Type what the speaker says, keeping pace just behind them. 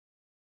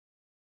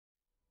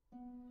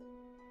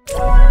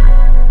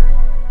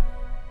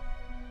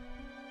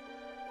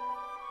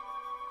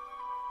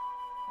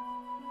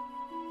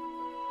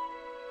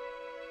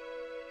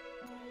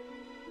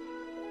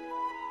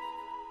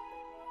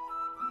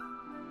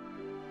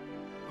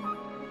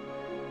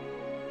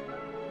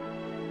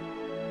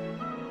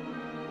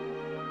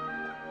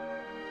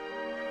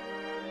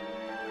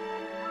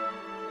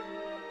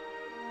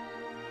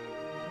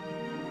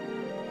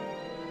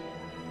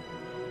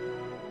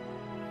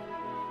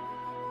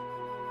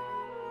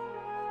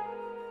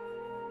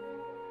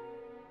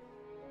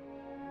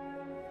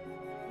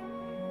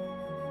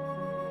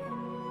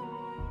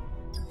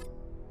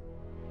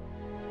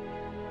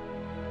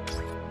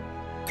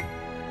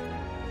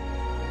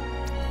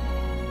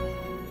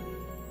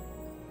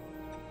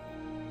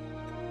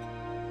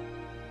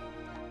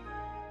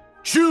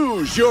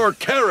Choose your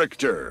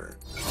character.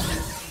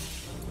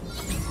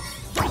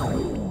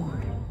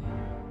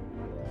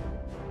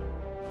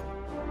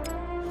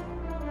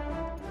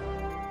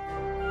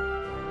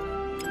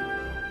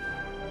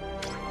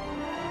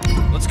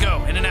 Let's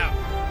go, in and out.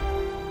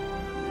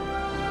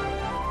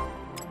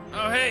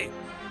 Oh, hey.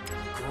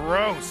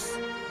 Gross.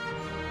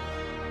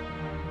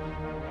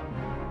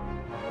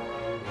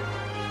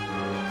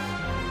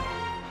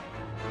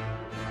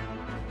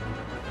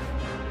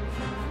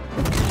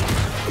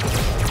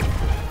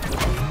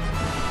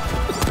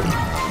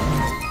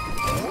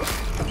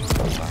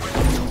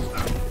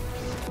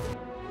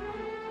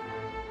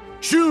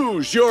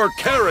 Choose your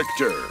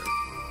character.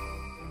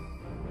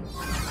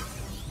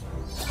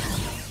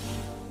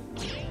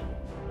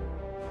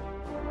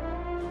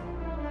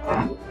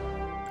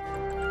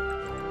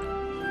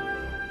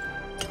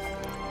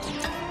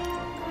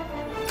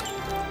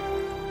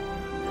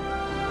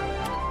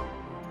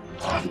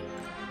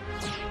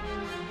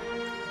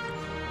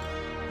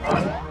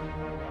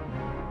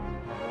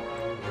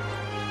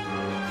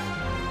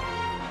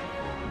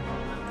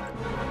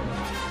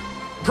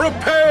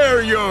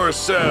 Prepare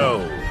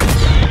yourself!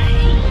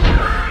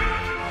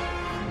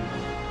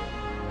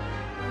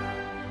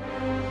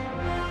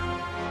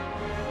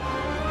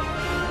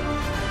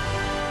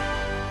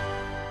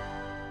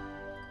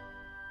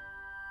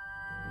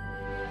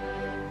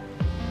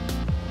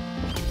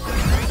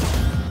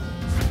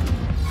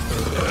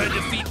 I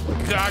defeat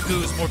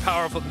Gagu's more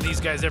powerful than these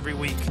guys every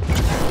week.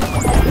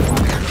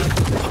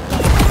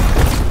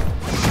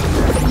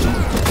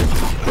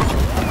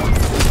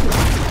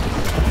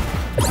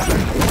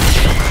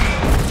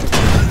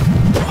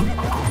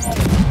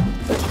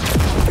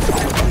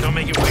 Don't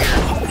make it weird.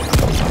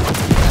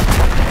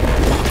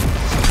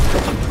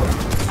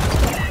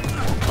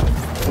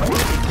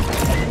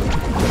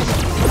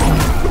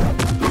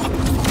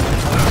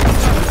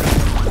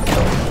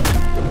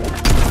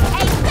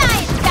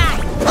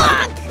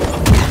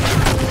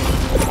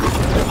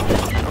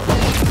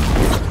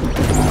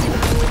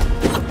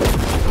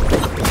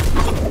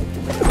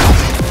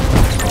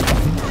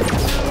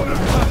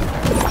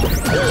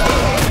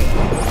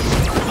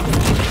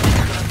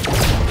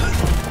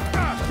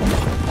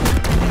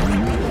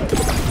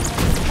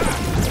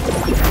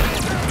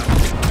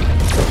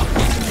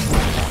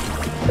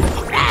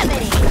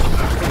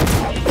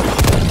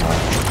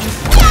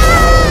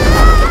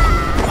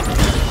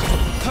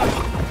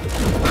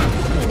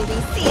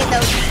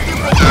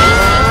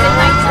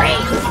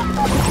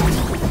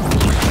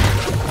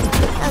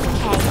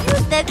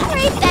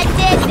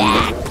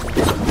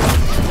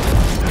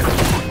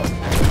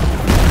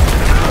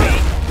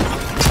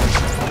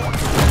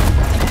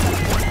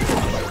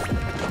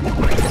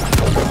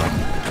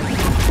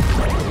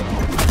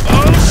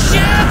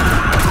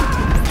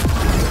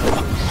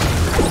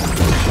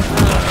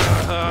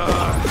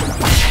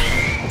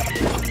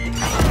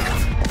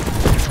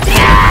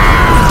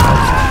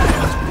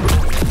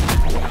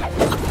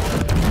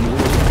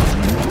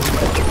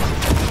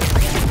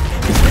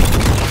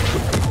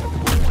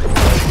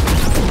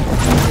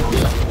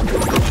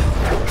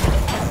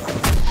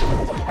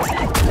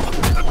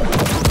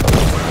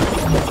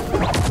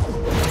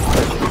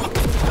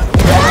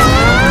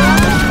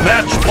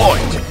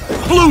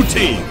 Blue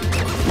team!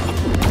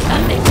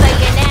 Something's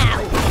like it now.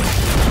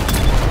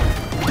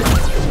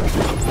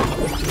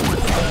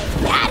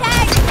 That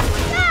hurts!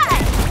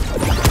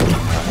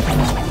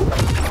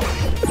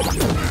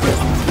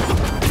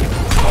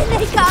 And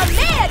they call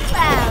me a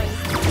clown!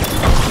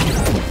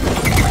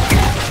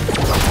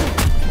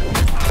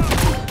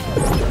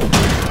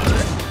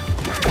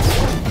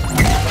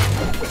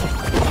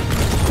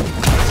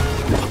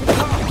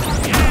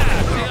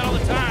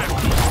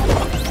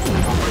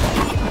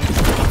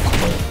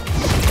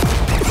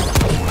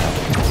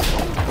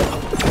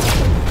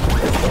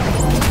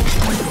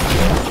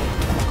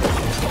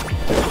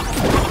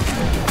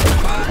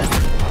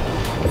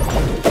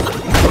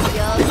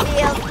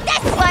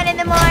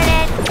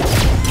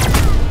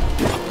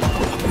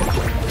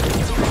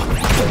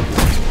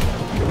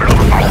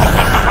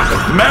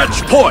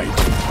 Match point!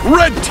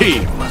 Red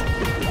team!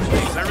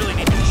 Jeez, I really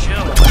need to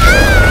chill.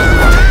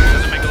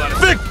 Doesn't make a lot of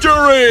sense.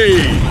 Victory!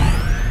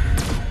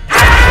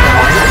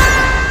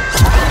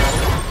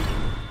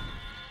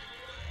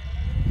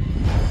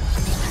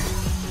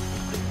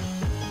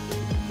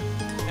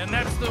 And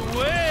that's the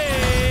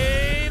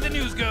way the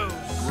news goes.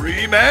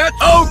 Rematch?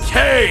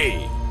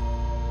 Okay!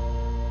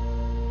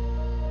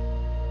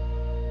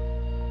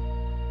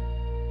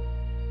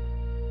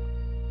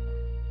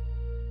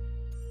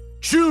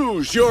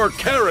 Choose your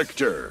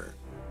character.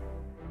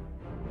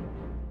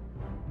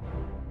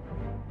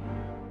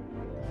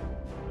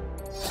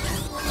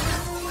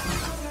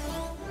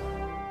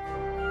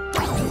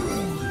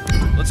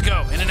 Let's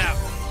go, in and out.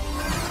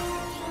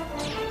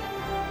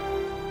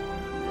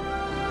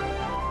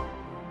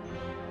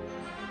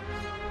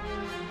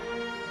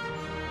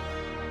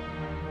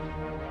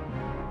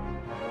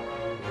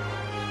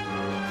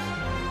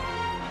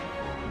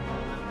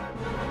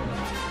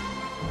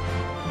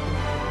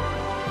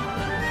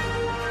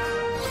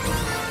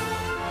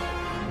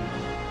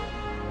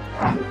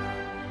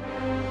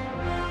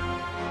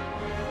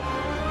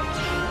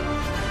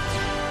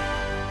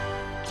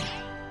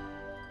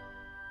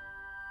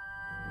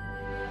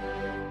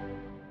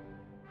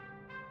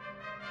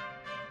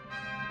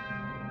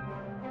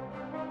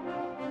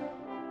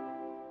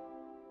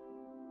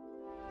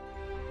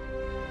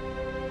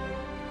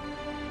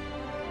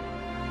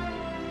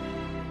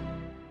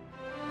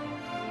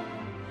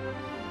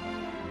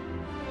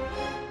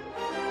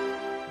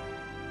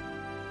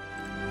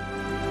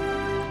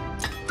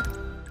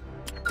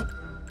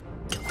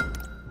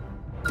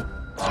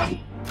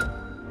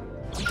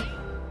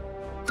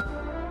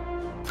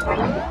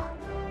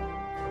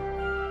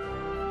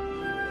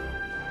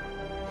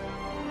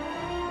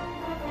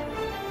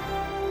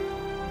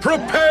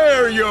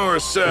 Prepare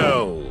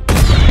yourself!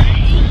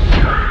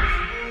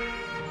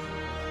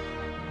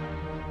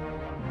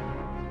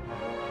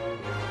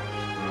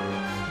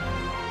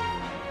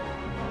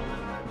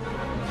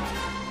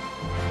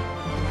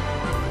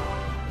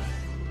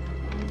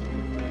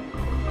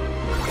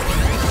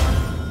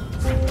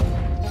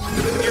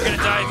 You're gonna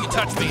die if you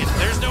touch me.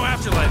 There's no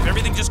afterlife.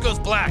 Everything just goes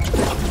black.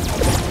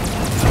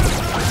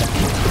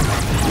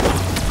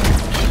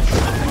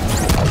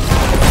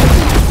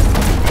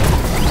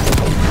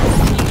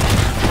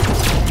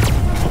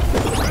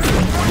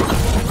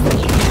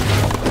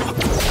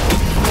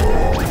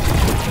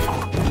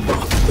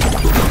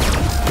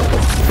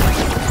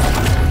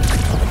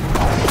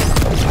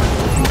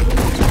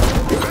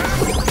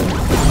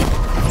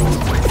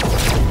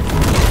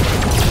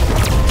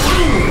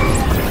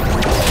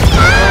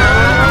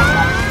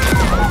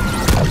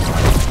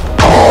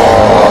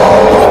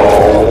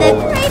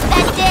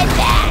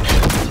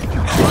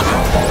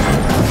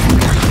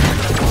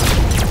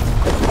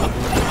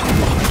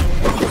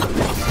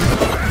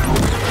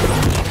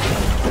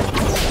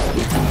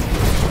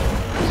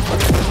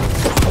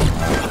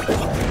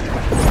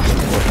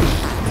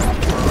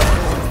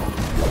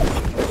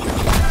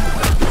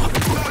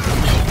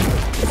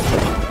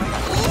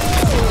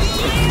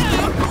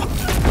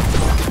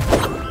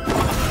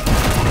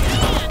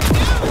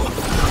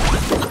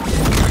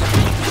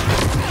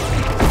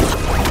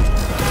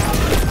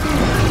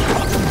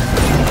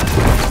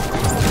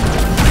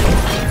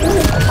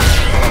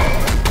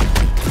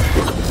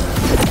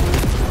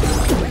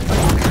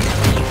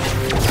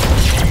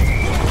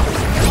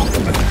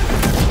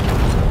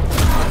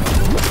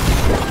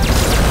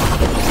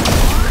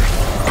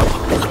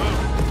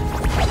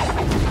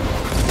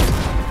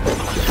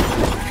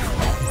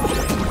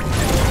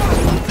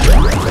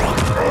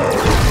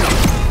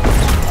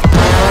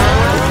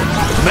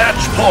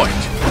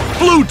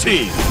 Blue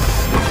team!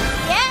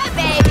 Yeah,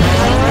 baby!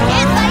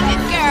 Hit like a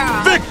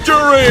girl!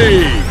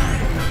 Victory!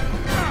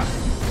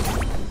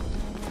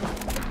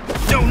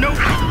 No, no!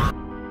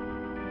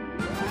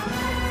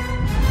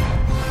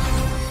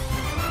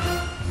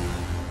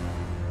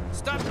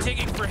 Stop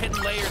digging for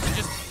hidden layers and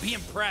just be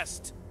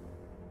impressed.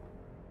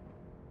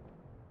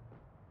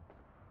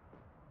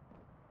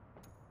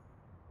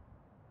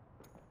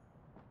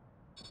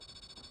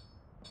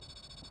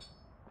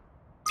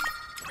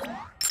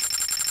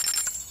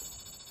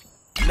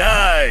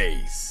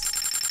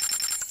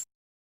 Nice!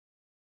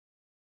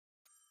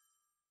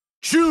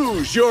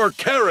 Choose your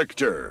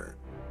character.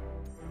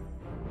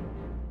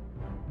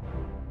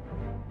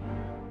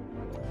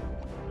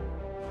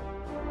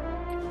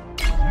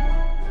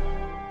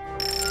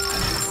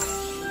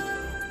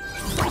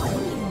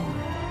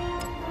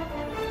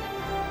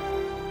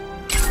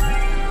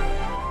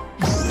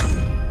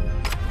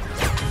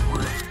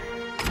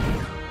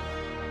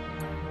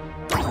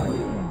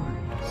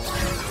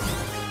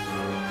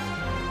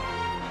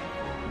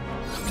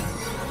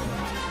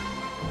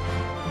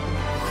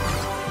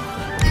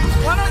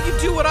 Why don't you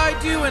do what I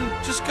do and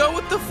just go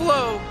with the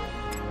flow?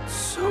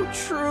 So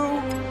true.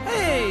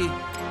 Hey,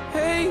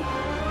 hey,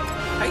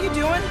 how you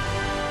doing?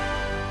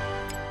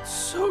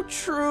 So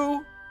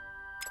true.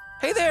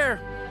 Hey there.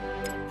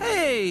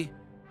 Hey.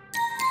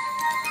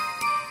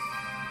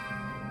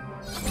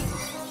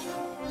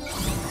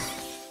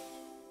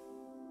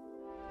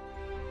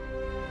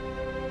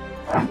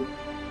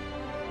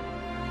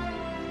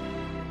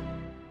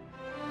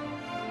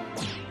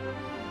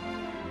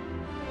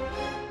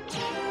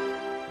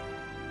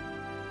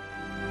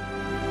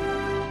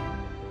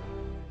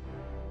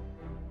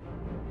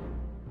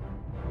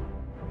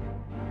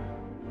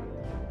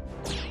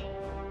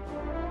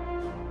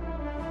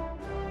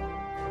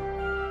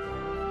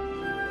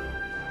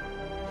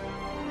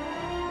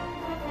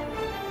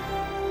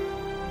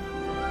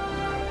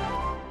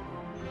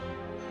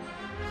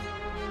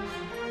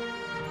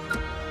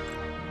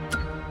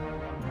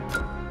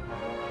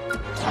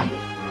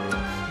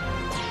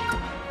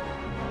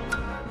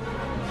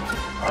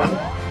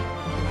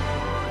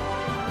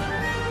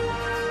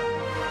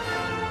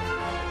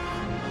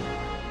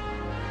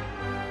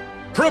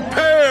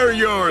 Prepare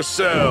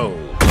yourself!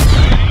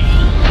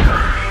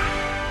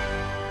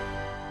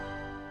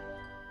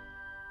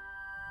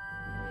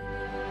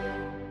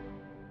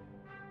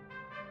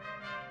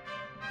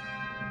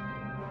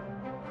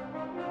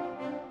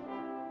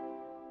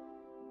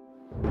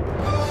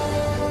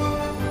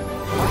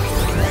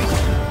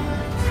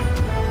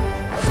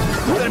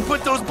 Then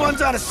put those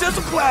buns on a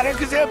sizzle platter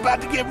because they're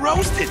about to get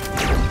roasted.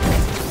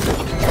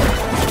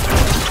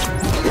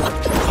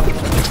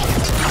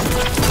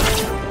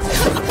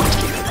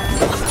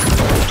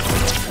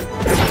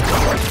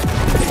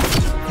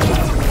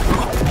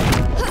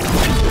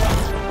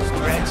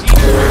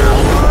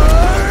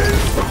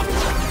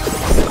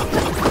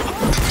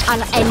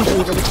 I'll end you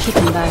with a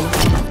chicken bone if I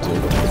have to.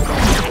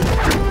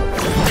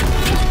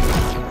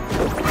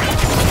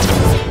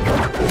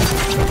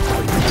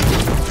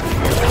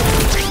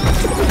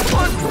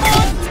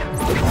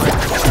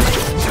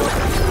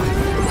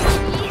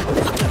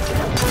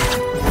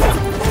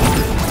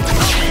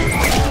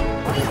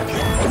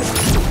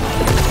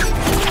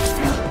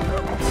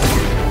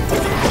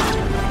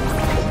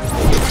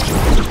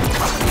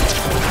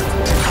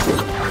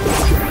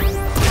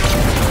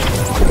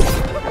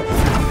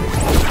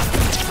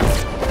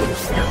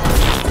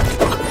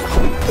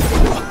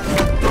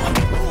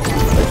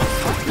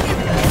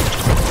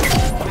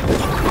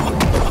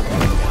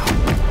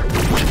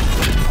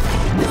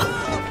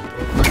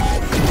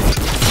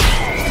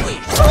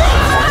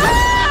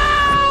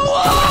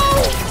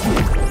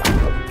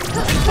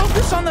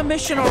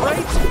 mission, all right?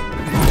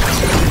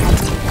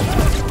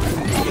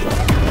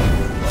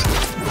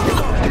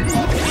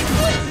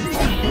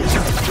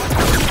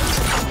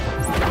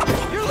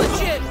 You're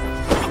legit!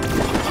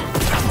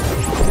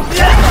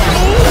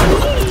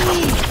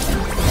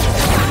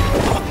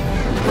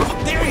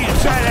 There you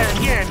try that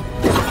again.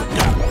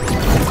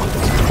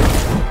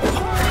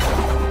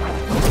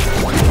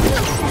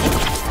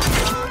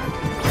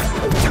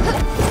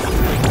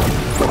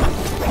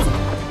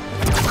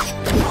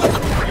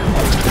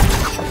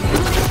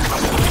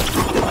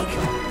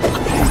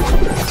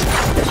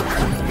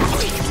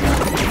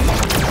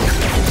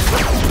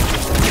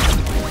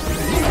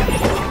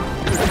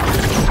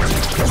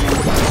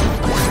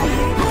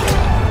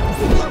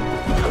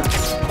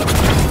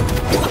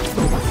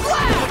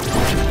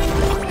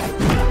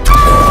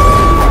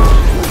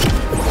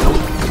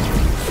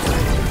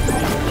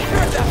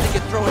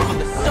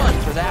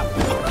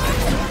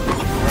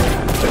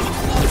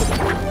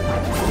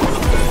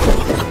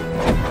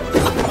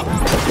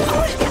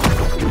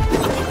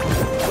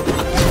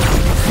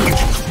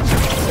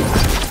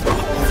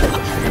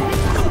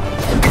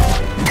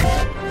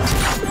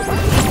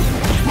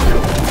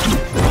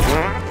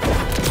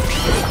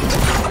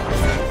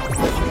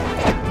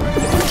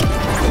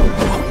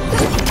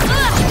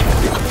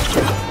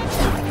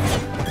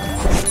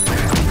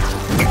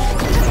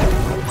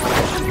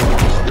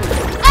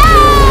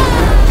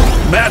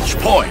 Match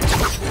point.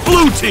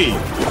 Blue team.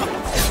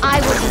 I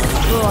will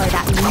destroy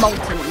that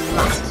molten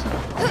rust.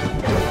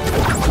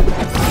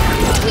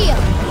 Heal.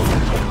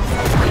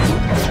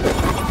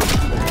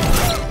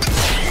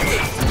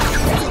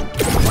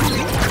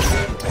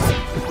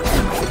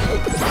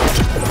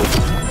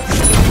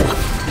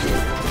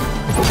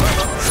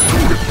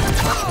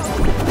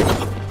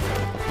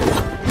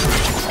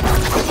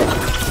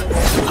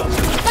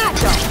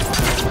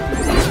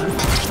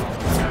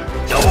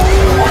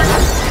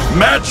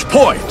 Match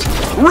point.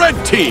 Red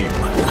team.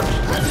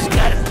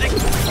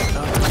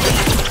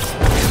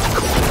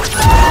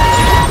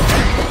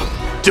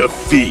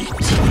 Defeat.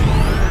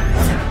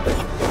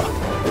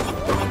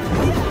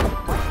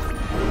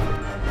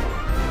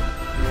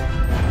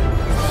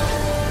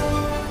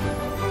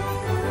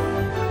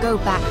 Go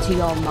back to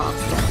your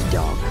master,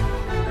 dog.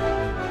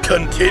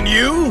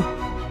 Continue.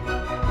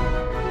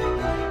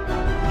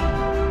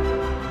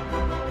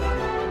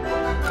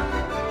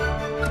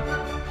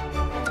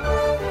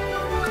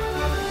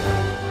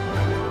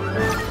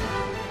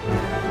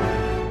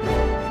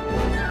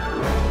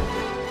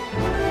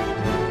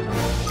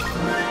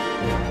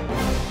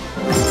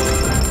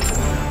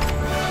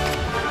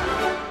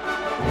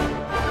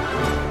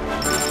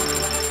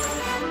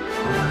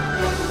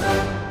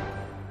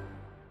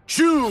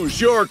 Choose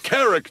your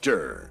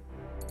character.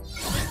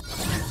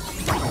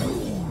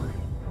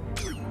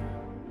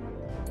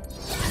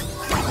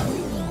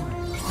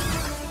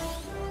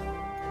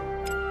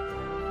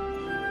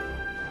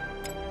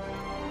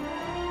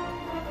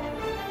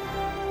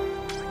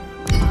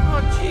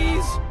 Oh,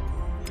 jeez.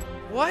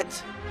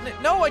 What?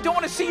 No, I don't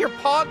want to see your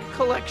Pog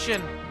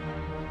collection.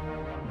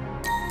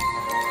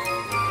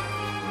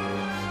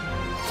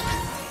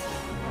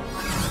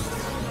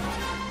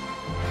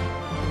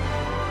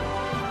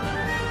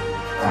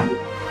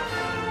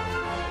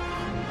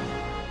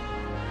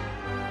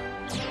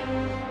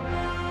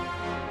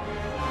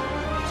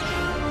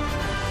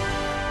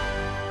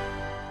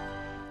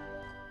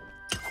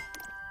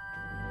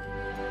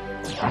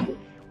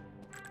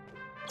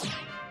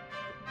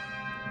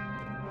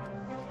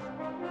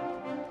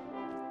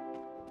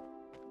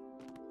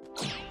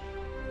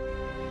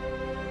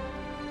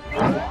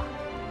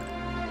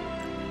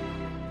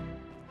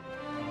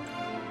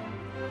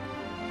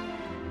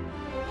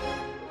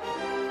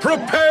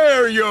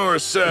 Prepare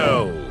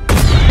yourself.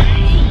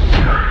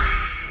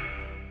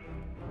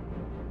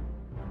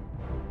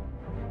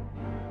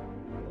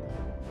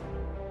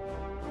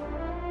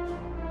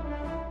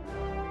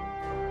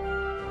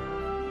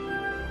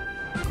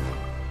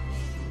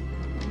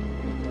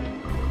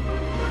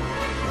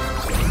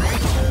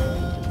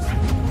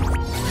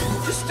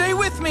 Just stay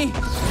with me.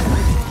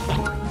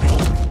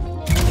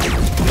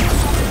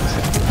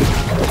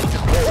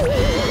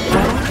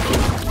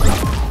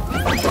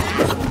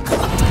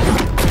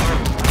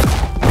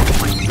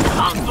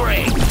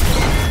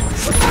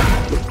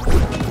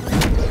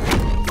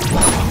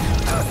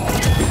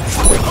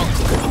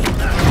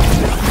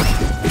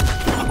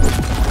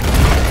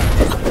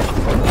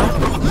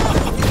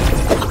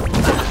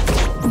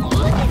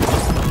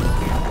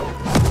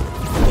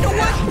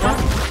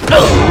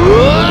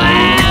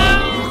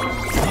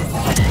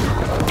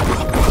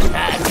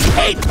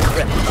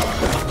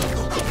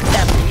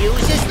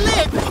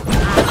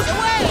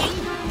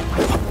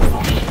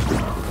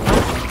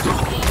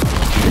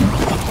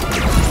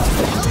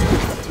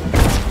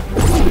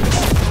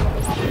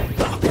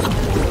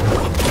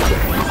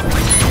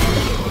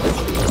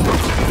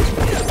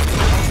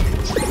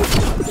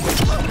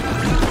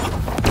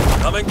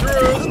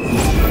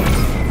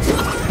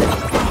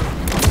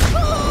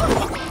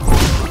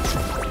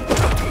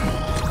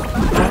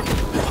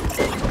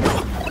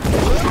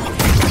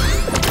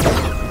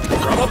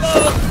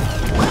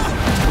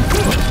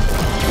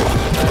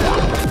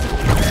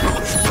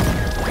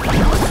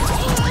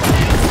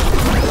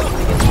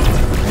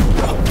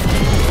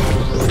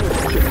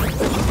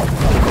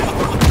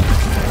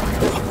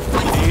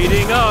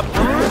 Heating up.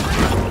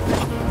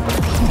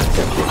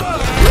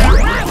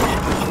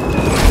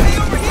 Hey,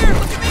 over here!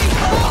 Look at me!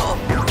 Oh!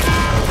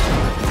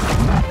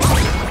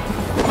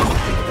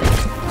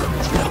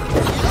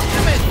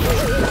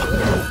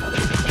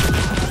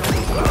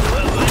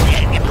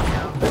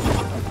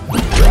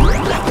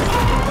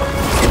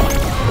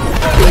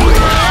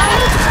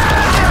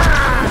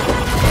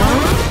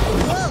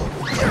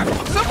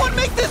 Someone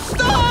make this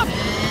stop!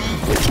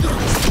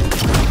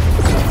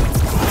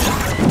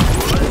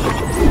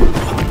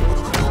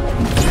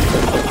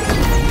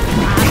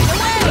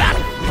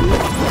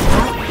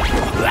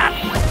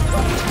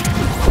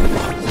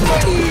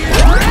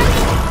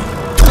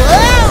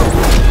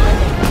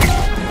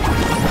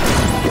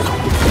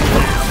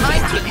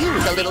 Time to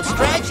use a little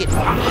strategy.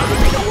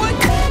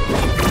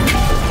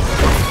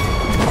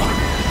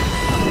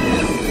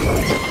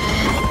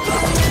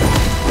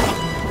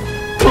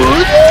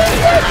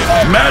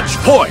 Match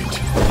point!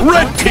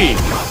 Red team!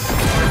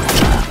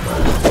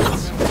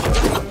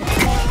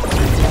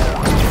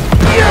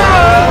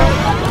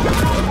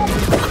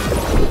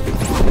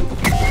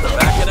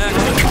 Back in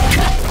action.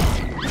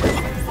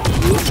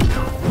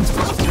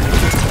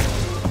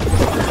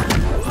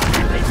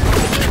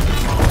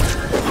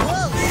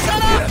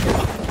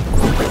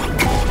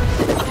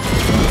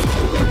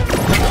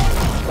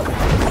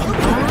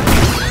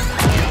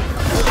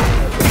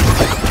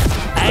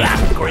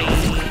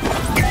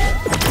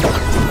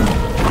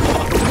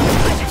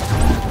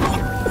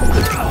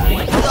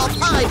 Your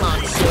pie,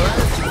 monsieur.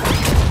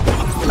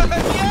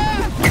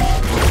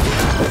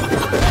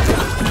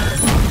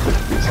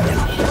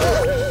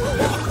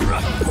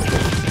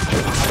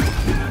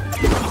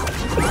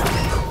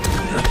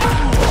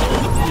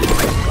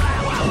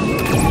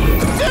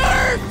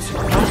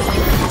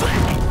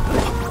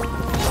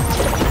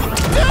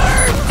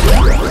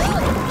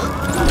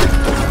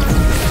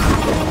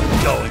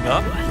 Going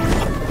up.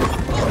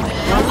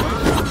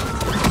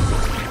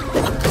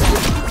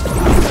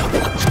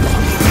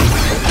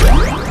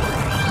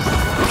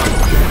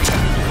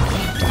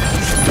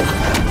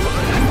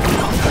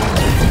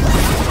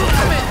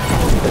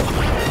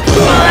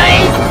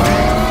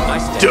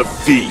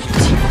 Defeat!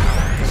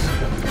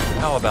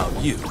 How about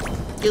you?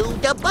 Do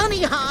the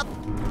bunny hop.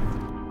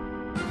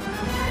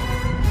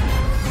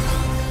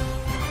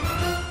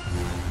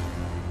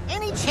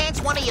 Any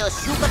chance one of your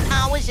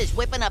superpowers is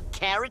whipping up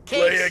carrot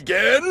cakes? Play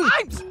again?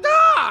 I'm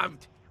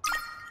starved!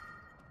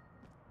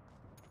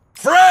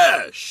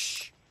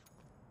 Fresh!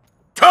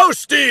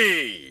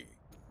 Toasty!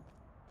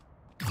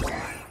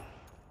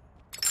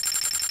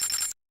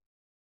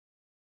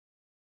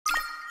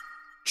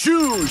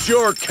 Choose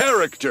your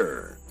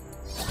character.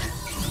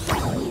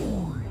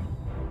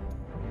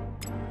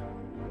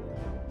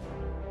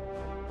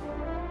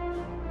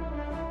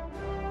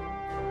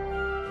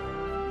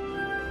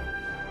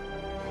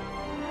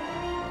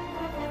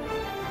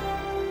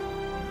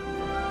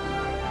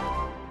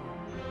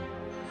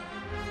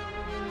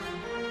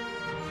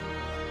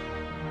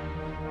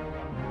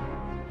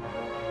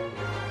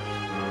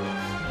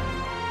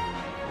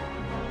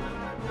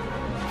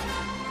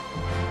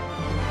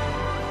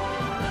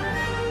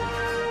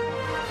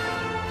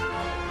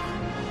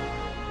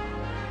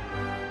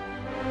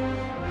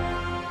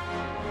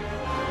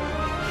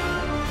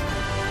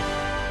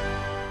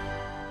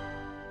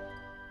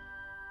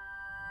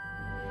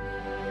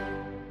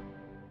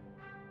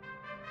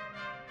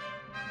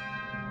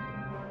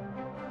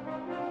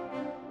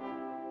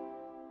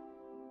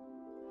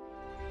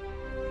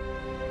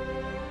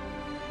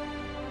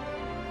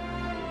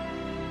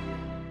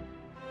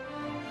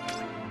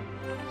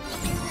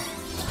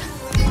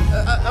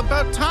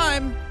 About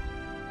time.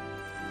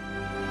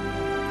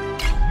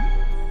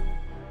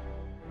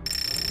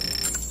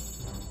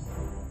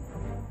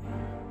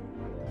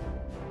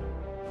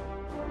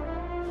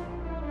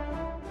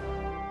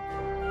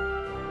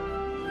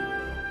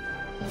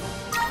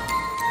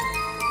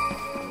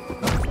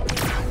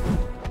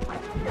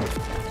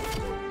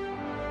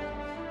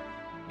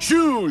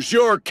 Choose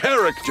your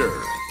character.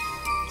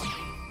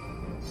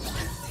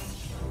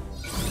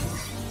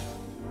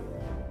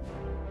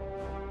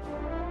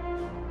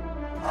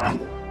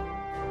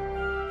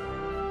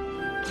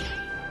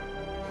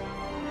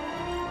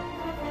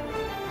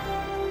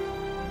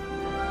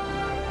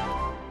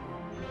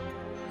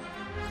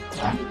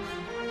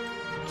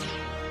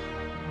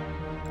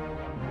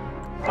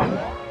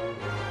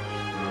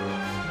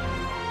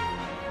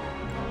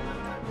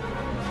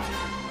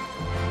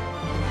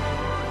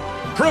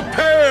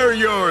 Prepare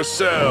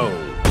yourself!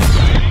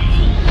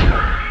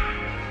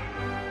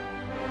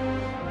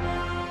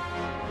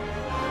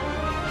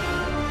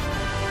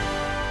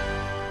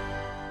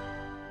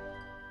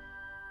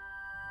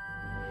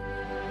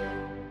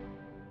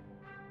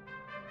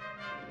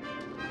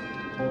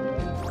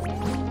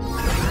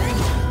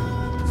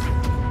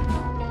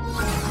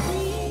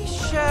 We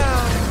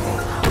shall.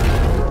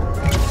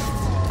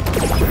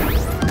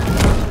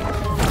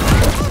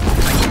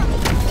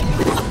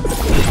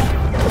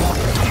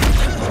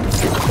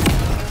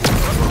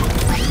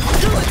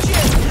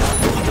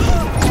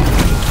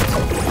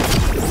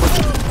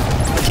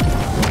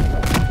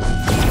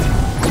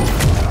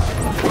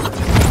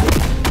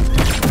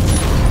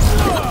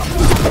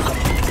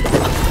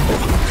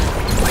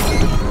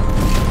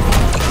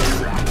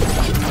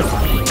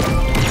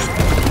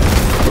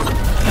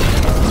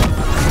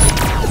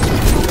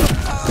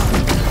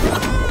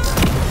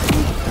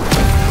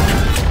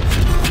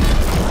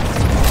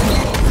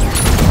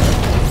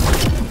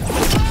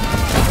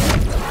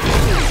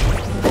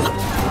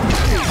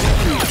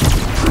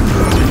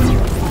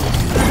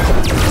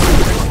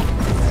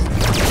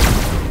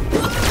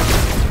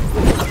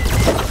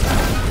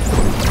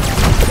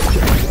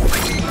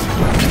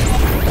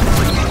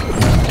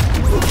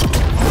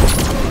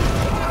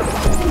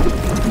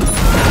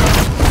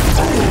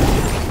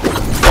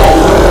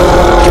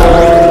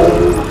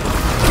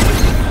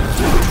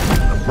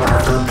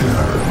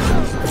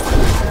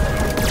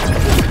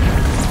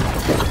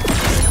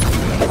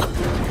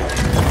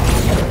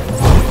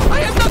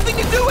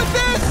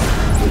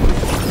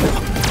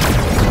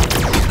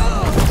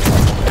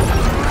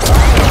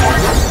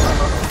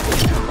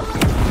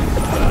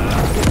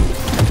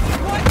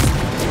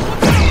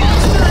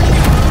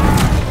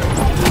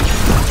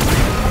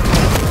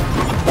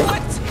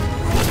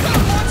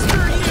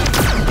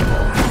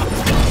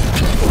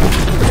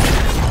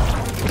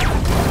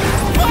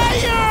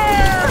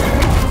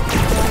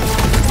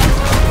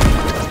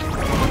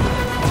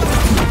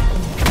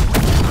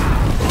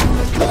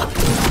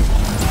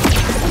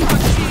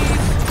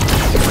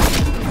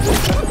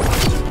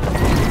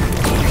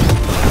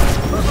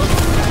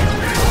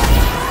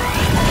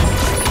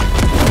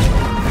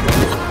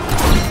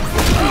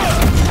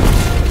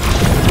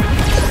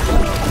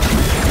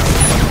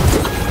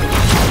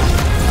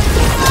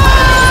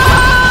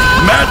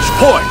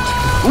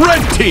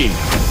 Red team!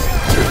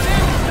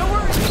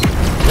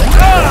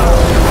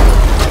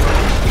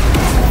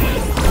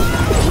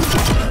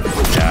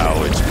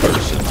 Now it's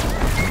personal.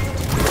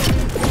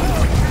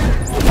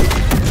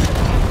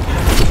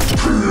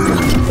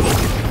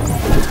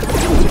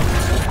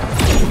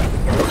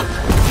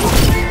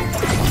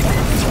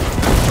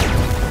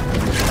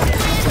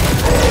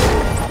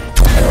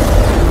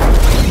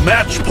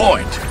 Match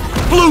point!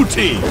 Blue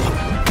team!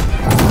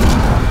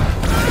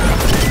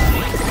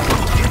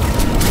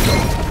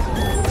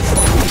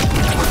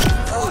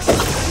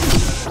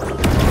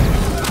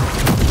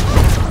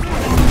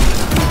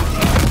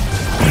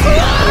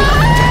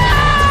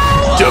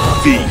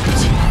 Defeat!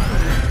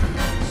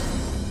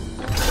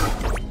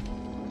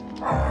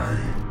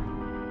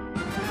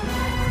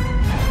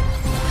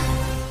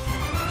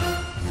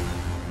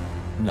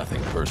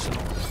 Nothing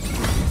personal.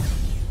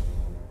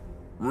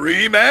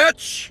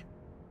 Rematch?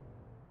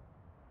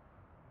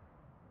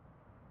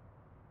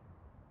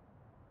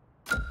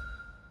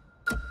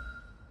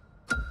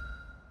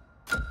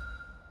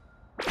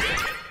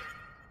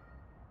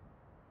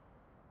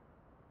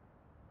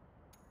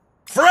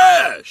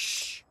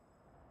 Fresh!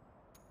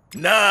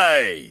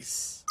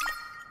 Nice!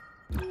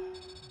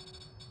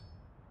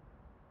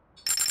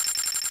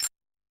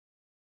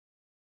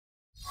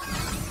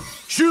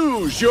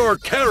 Choose your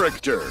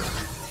character!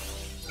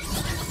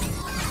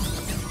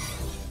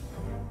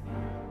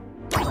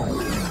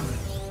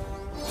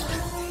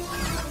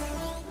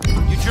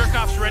 You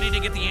jerk-offs ready to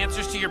get the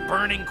answers to your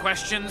burning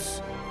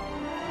questions?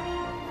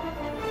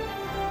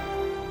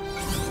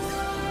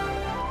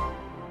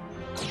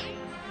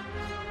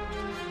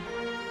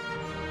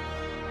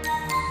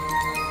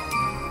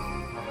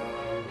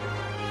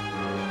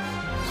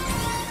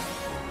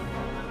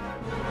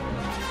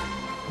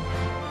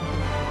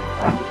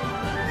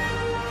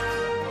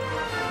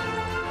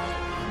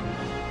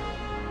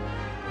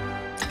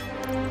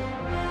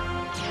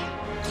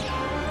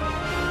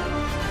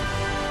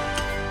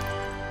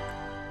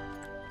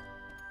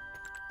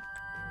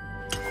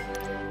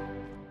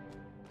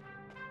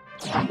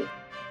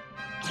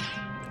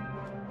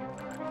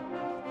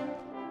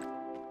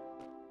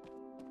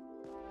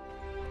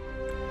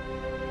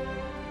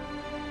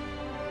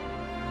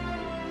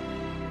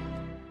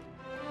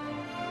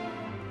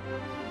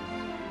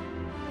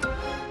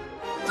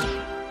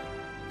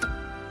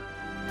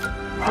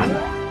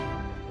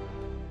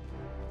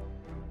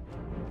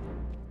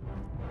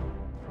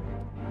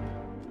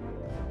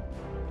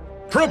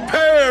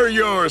 Prepare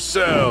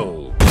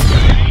yourself!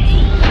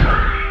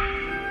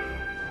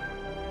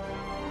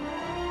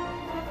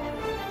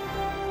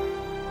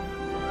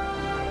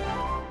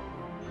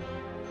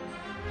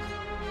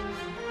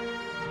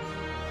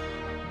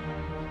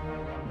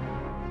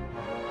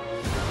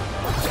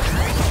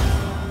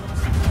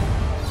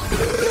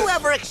 You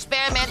ever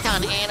experiment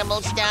on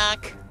animals,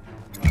 Doc?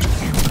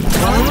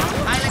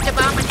 Pilot the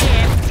bomber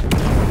here.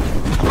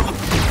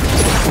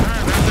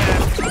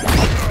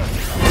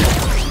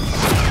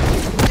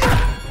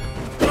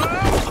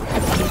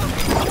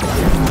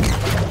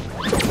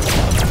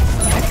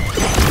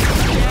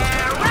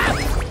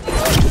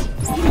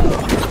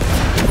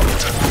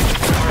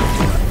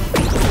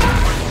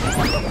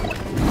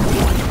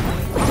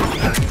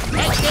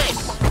 Take this.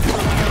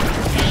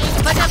 Aim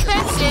for the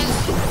fences.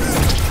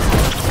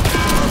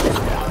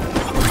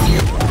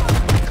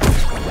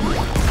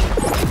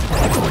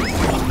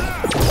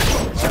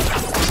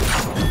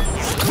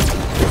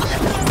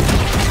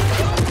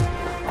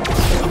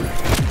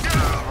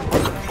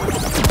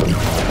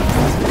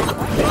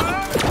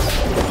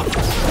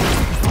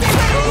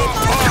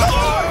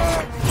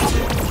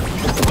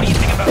 What do you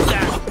think about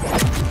that?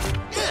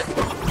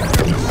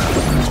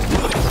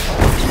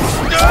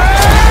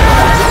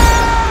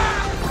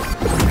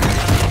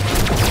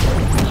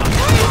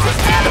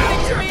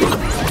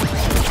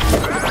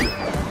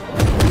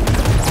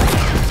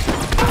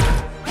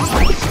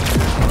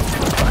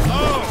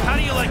 Oh, how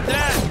do you like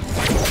that?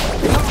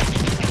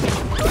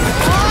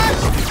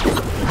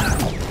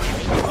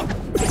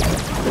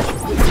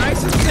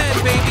 Nice and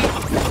 10, baby.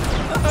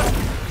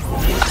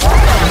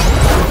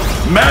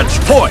 Match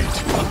point!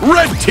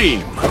 Red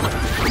team!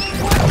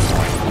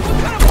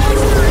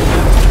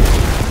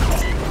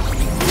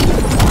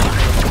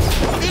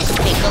 This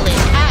pickle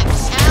is hot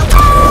sour.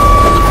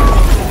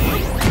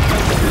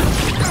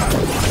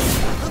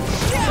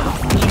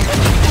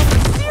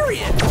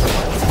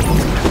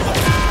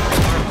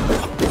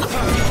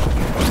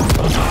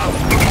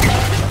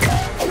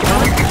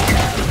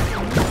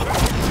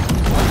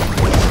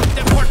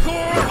 That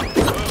parkour!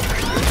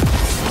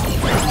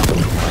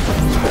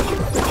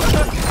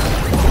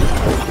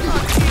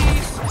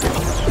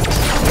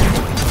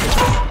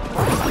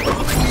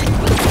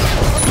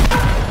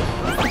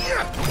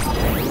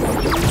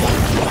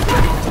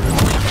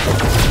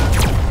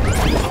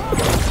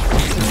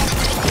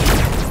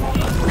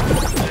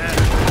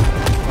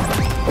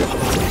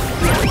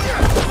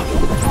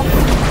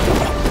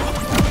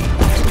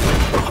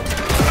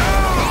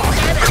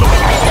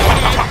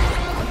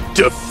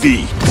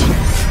 Defeat!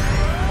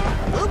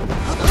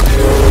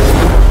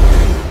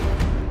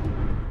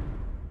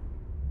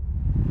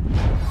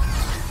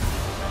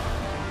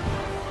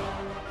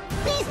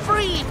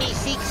 free, me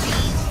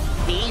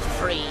seeksies. Be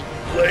free.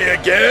 Play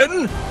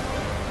again?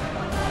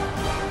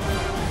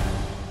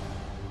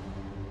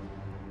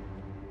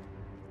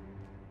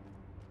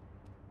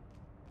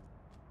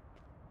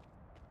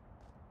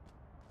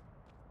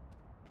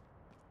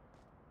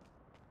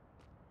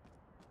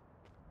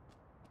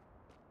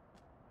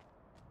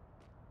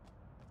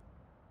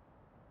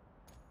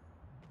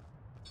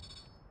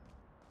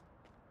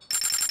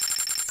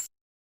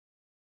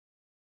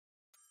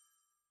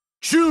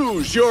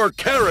 Choose your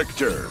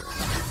character.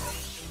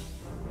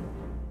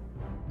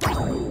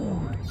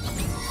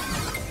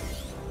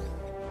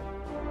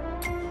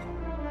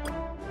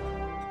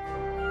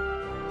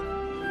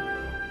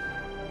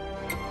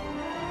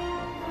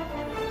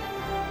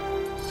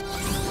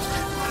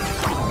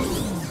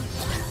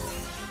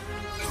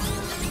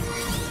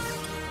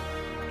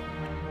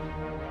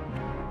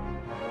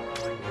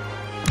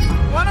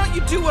 Why don't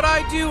you do what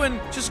I do and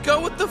just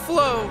go with the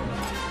flow?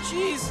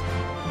 Jeez.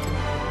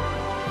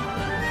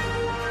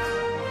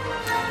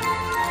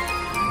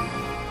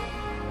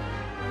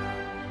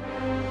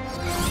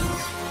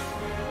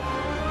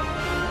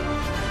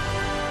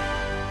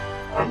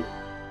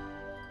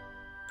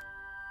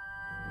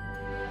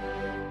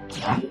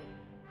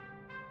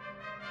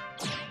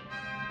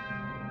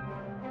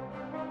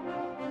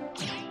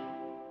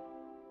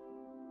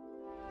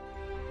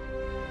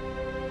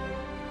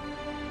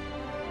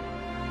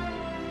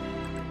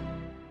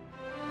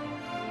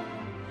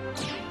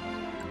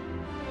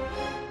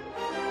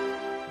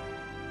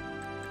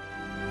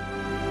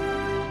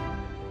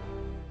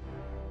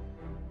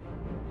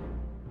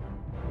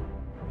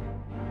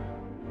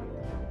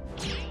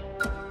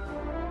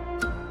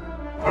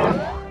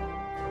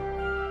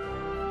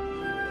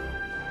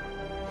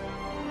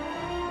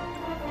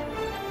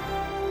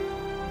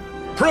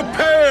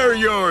 Prepare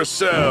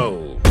yourself!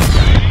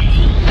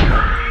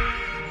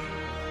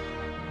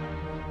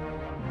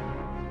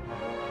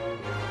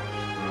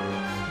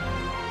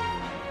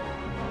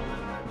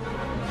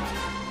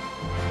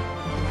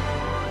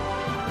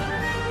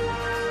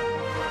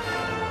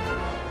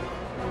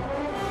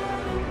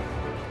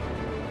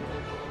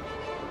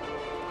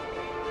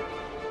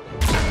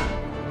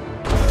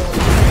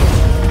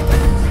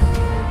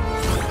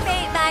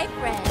 Meet my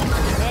friend,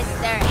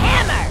 Mr.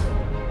 Hammer!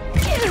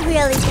 You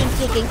really think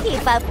you can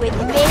keep up with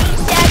me,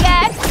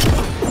 sugar?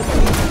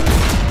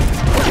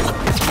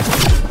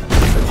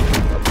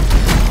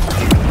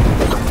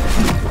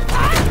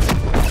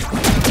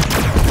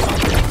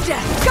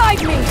 Just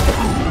guide me!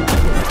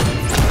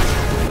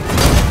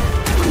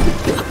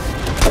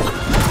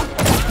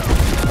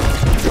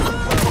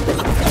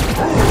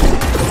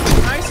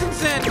 Nice and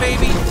zen,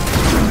 baby.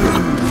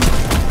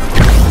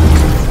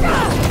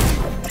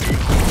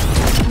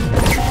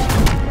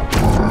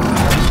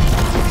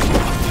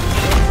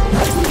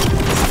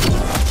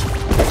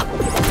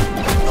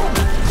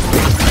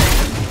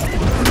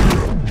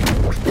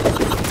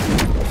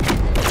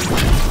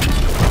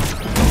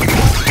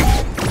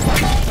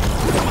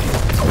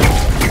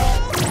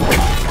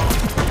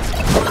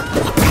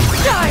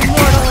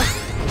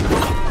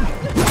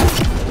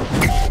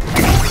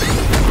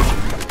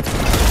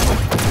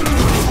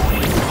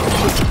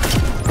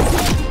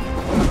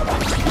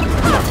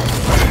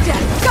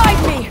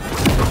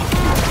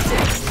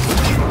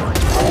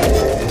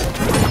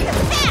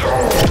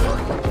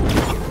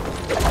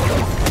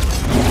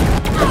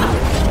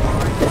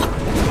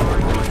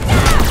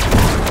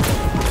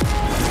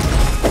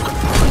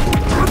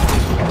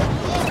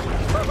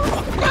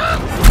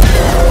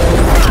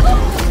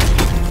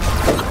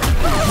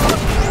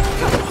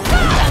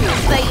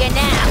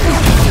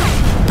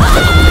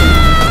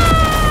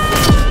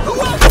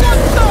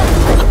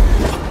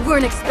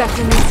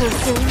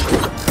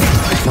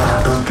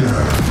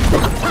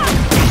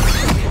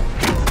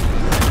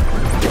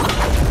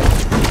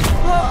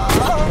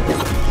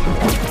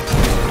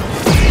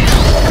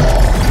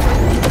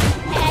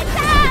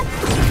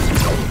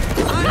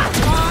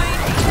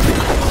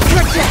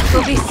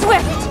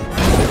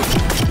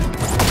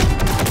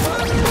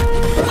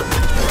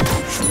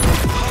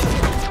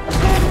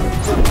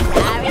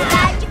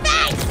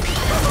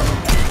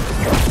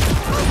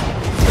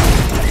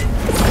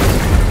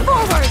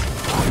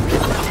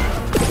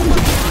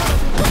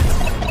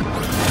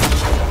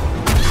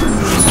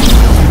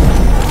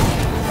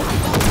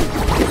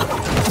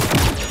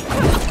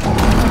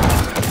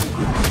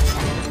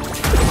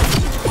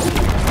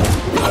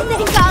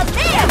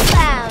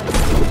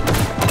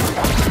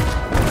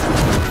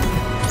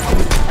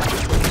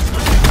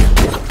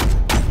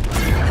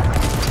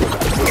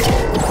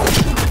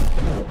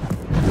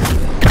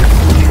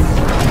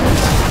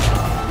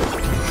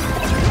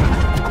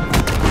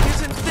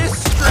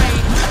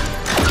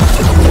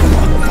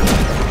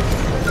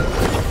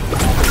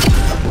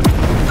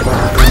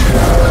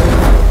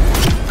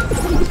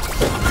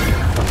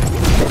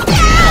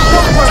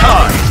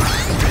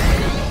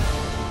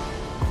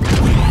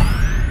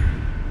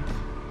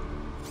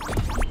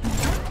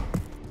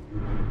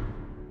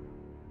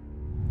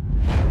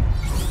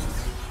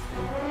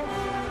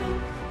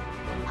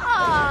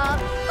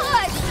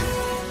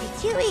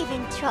 you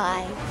even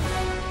try?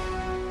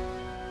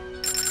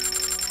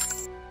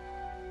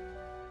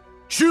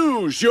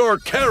 Choose your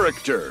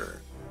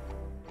character.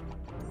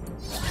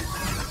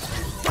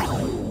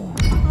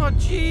 Oh,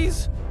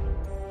 jeez.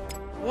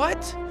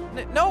 What?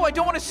 No, I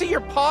don't want to see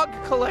your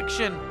Pog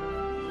collection.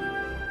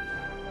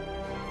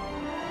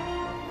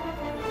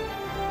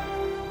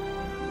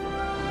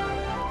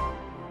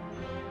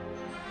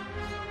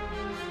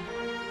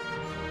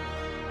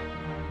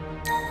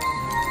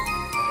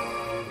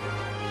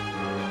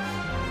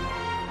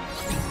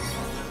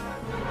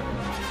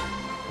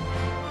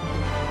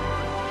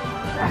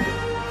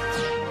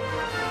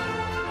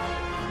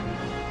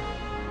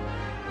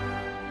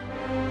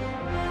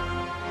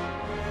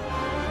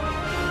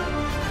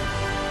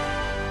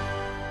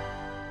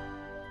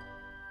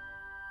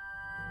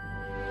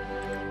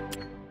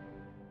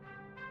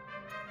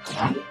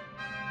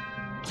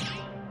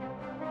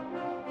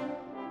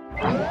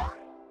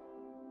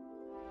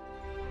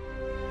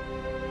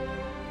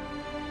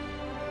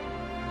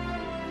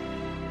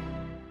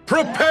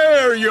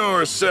 Prepare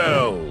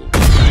yourself.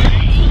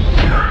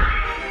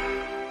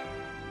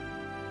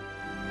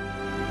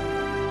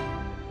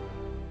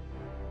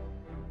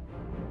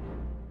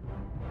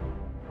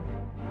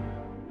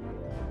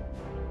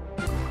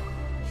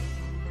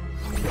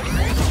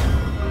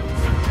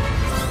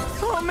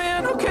 Oh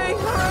man, okay,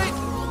 alright.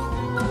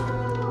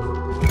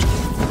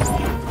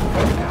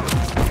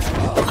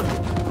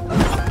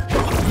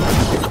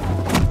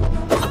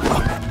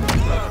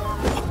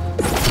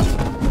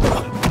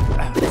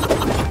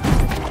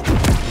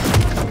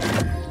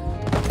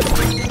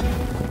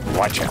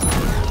 Watch out.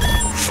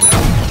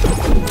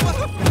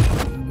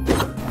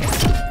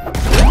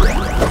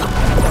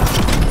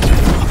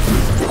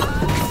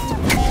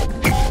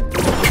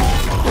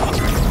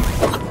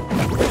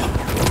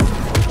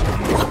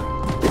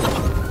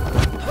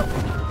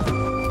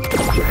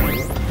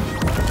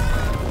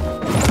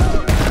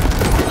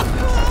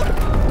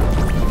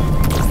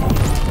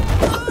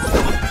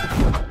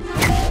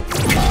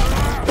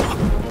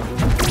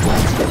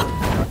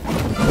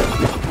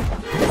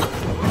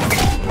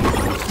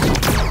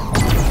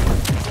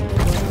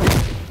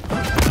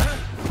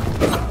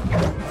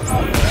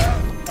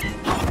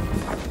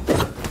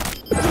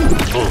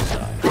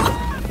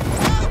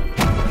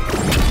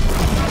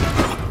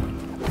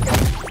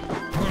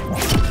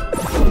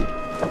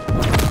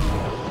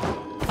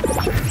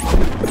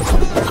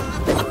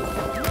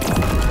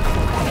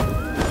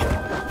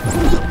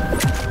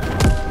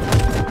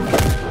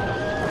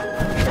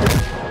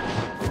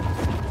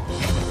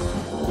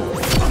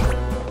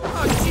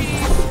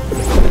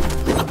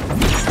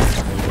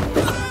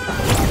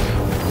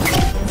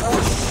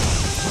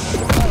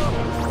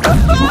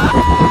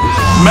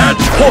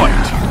 Match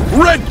point.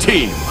 Red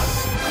team.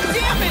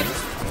 Damn it!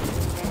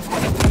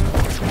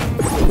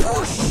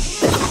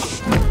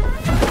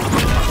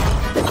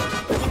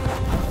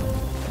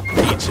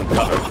 Need some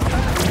cover.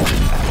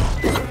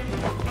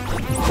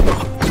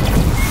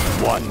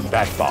 One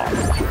bat bomb.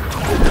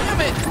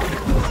 Damn it!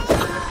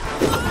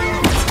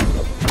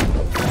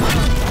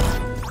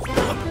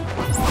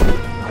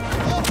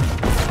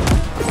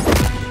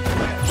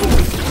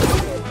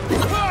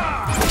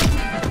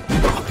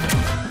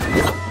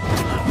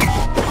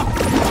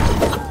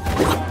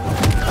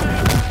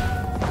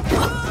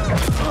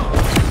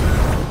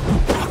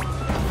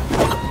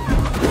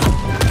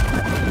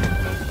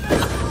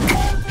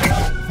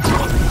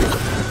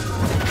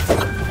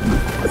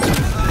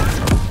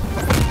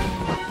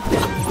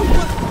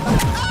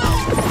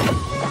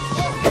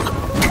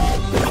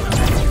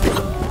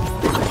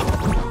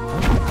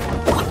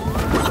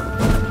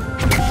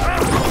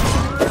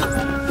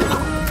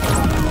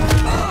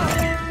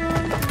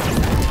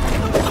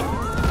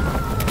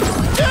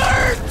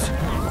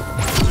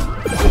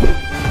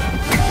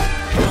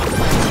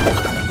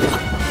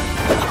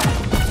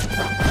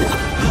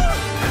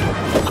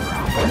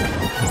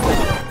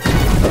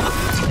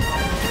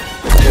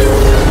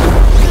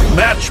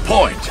 Match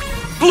point.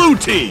 Blue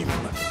team.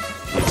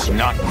 It's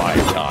not my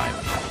time.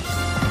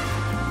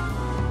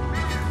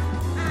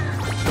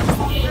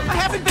 I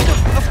haven't been to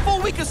a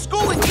full week of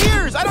school in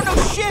years! I don't know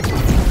shit!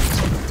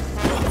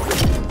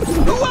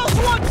 Who else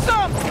wants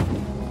some?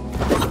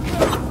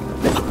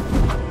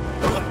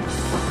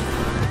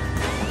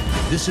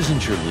 This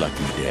isn't your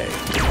lucky day.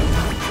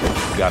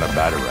 Got a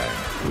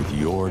batarang with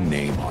your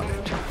name on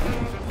it.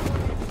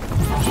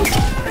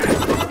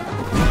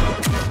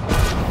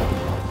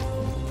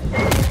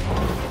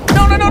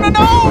 No, no, no, no,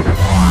 no!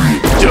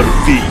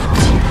 Defeat.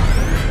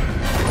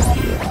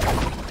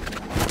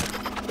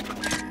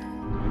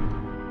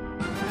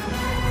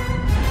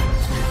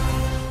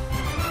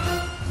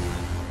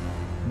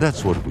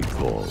 That's what we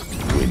call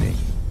winning.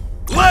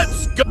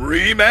 Let's go.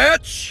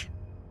 Rematch.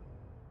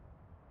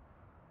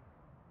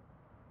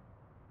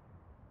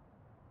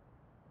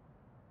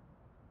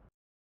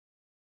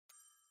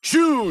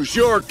 Choose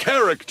your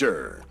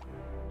character.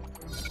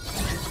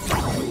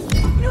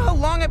 You know how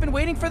long I've been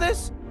waiting for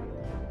this?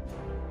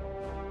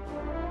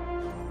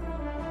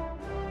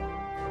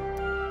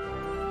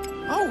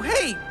 Oh,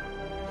 hey!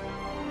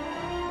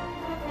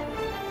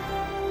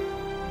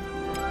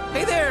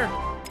 Hey there!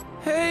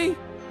 Hey!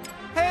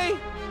 Hey!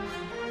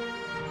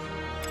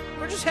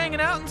 We're just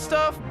hanging out and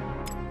stuff.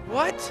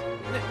 What?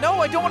 No,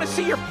 I don't want to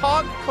see your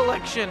Pog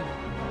collection.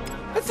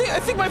 I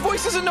think my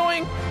voice is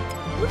annoying.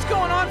 What's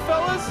going on,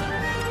 fellas?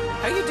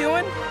 How you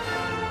doing?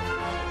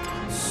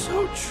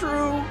 So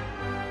true.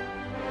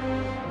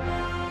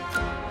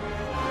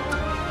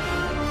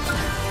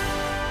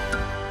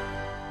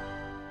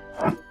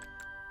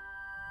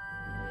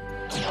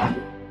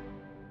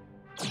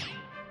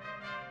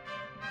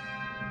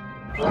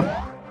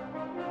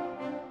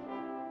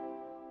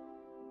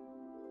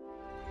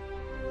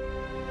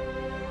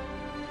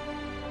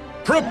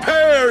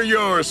 Prepare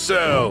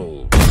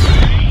yourself!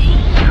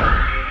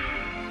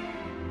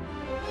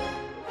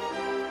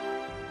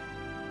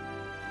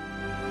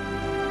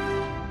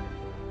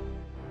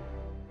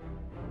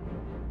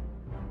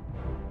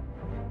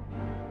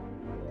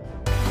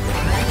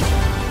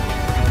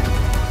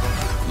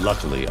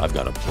 Luckily, I've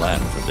got a plan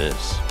for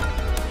this.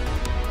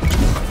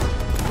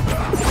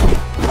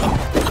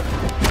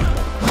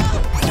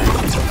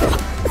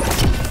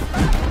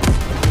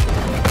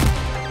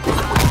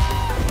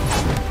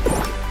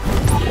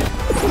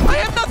 I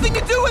have nothing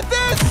to do with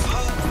this!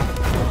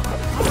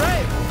 All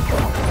right.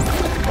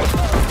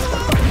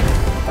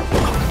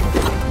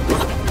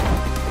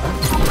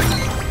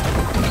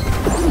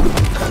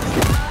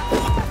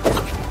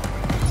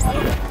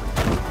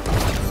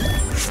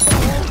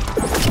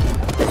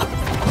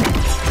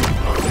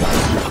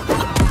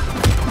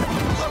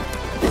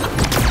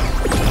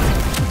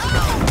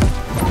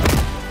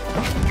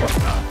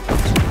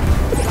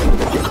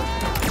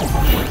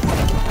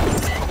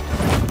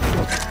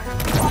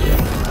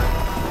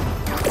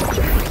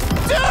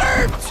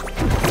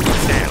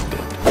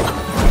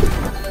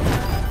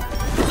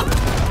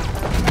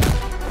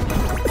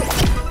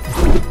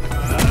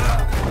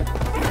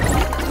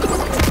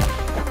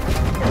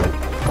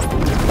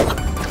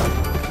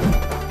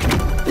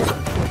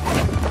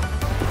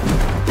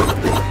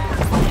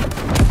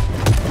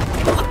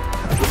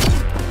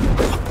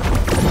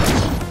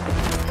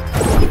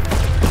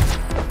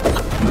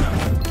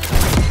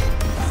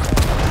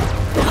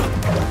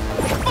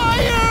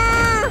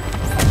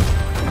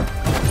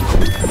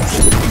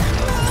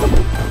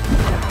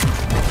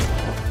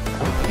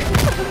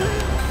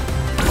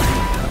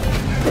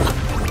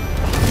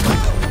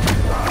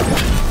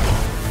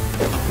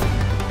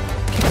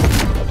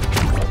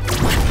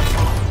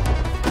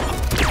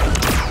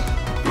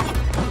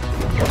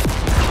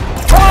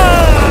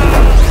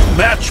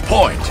 Match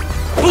point!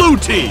 Blue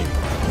team!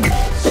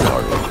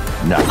 Sorry,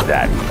 not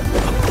that easy.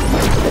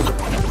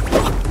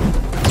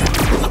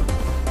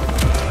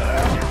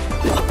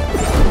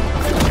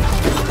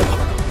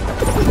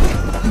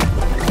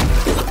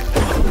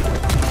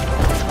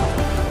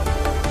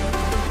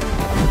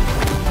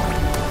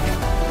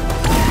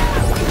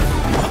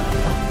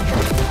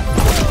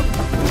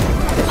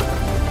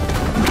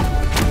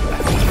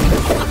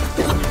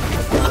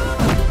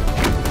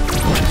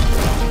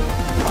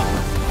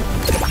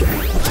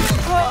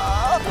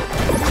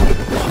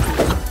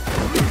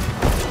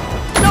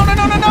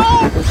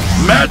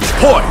 Match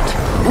point!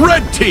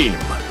 Red team!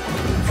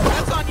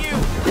 That's on you.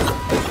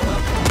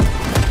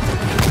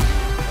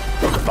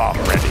 Bomb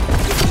ready.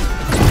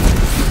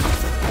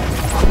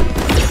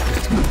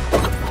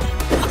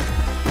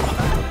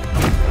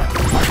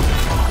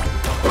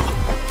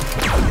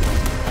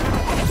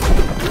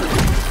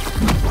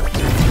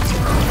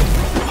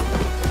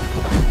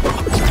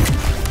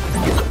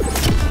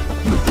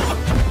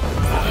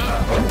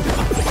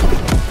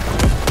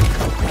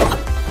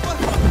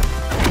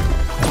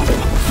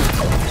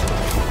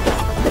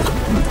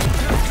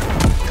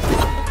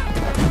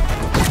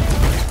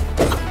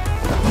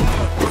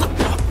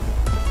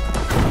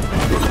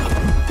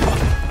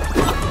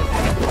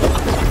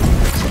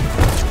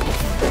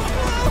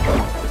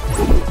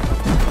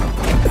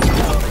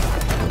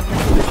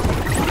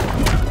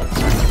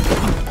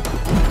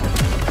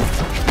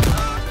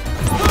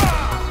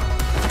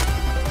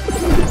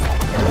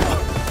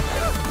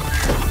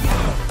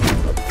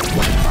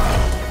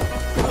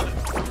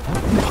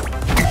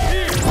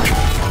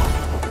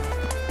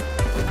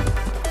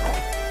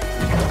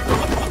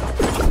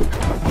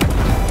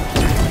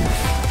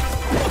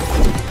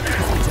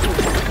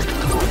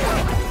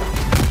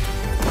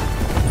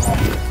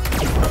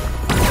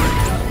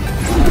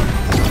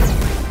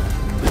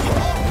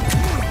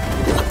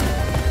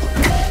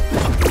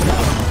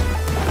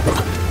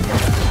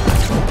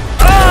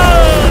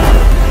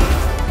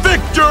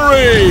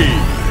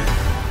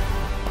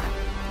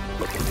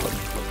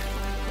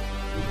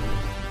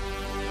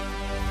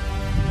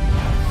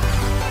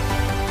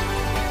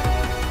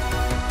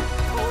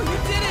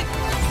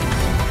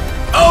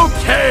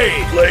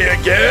 Okay, play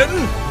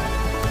again?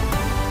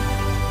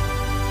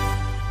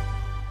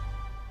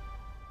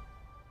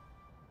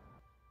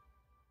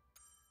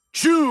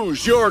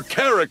 Choose your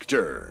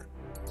character.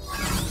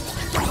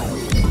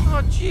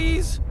 Oh,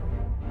 jeez.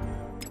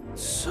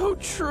 So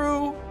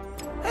true.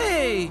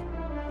 Hey!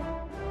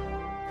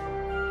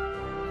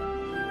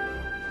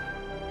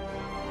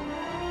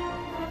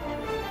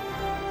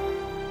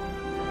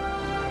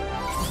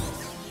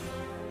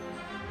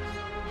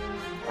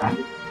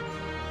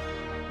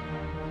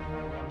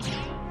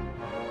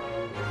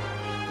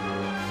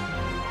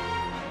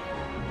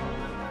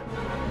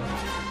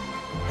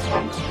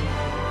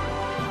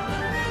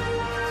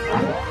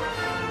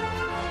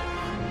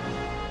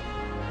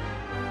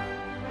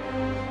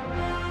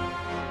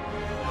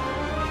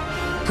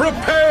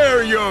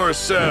 Prepare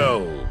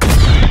yourself!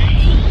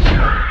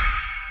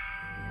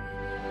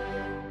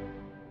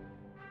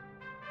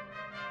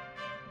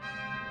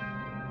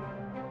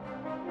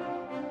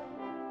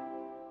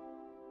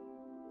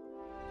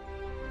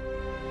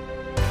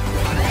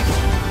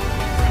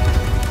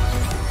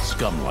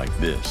 Scum like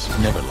this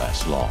never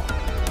lasts long.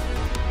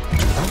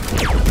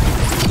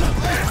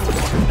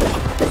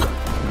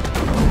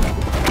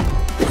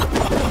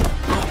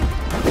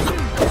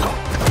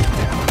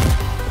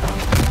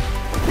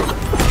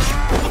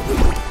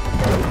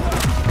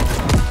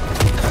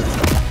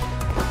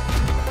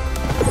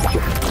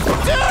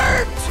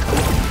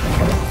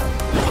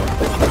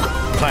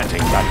 Planting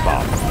that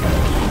bomb.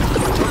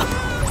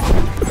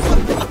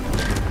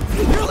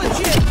 You're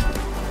legit!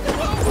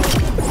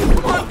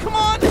 Come on, come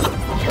on!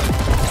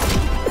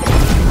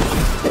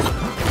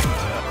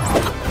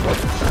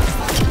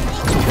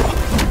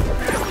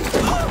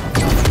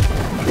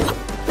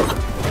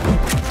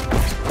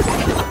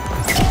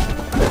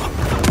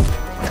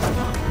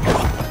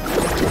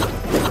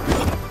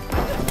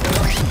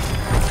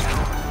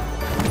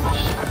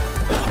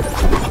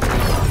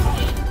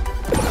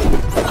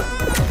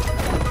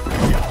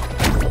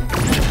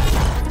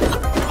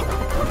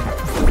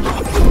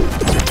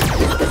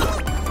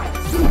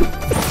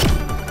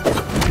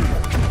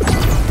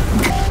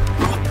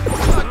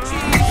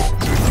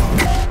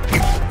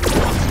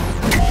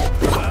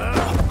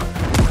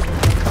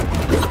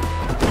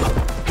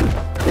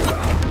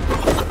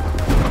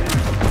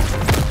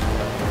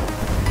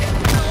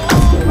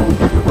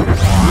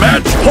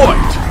 Match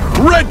point!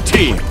 Red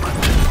team!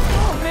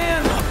 Oh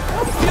man, that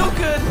don't feel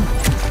good.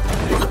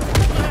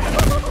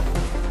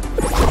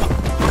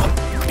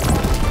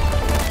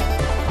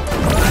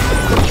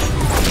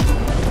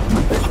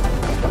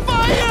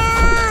 Fire!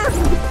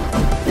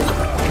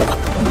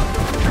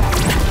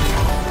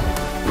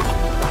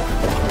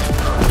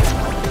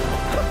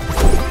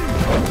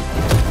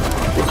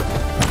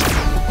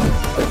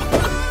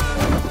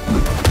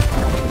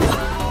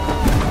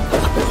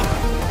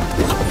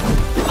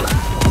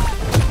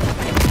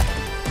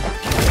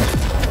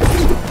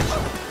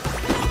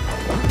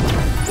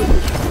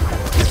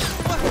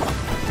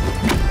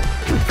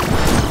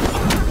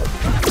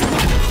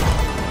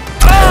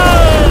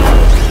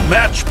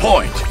 Match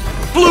point!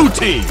 Blue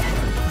team!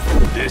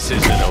 This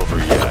isn't over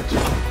yet.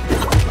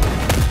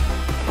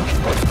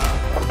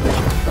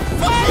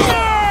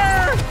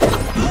 Fire!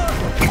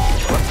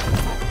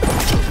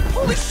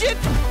 Holy shit!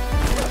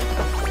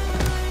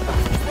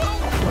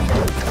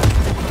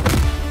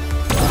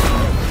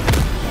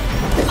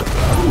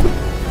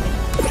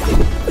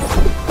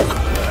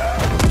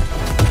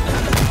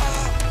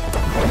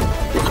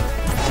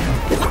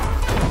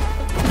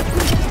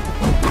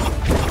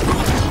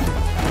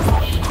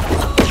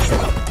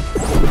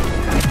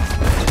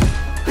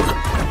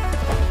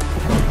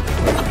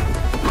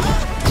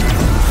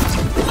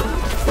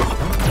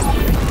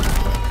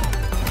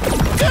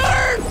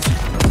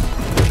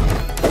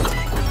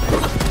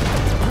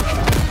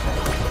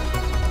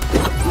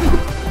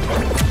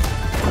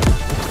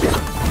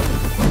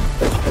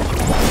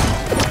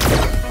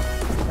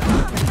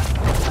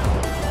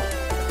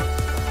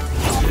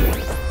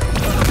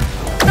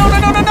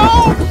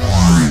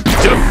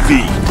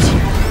 Defeat!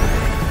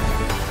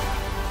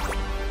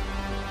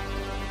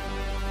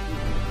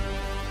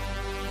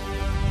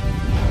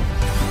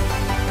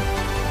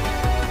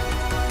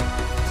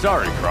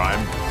 Sorry,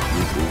 Crime.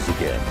 You lose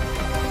again.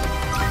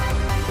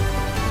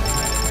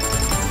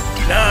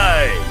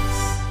 Nice!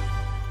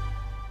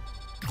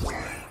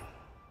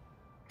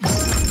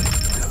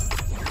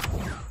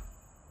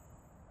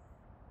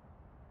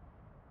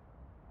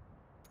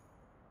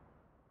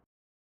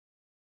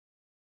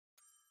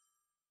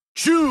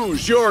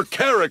 Choose your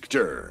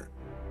character!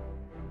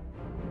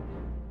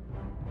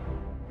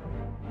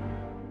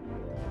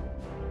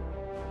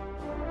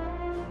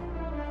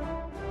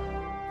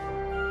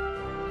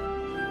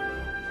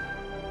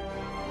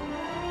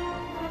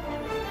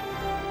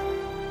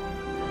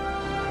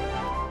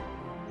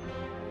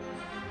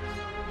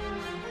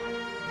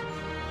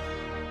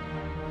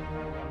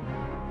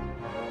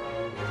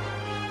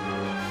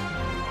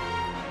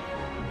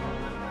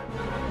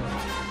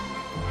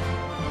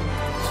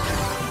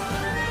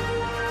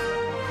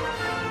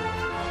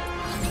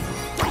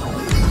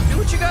 Do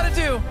what you gotta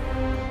do.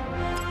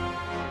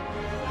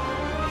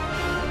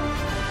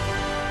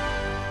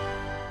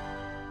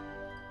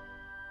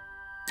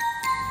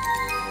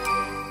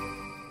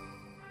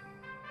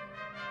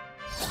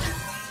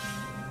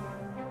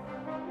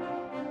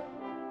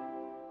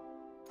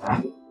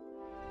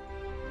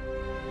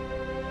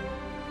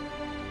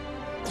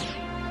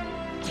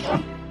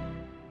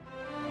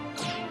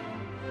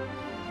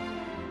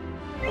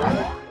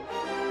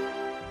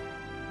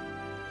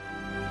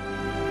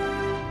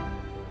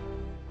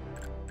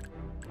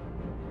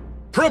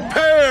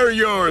 Prepare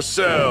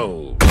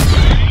yourselves!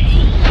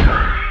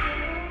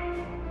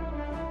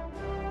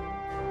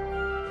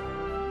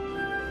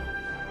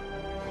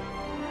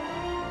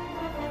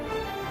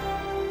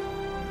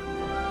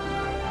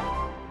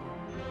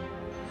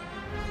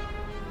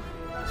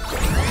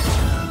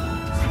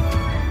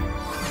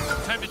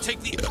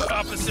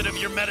 opposite of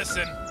your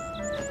medicine.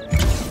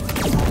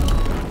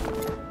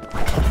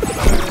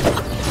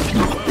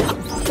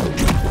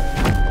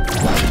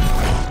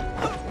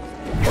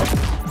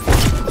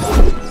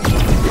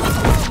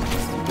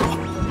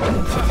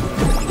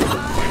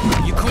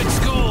 You quit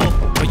school,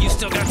 but you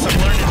still got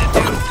some learning to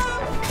do.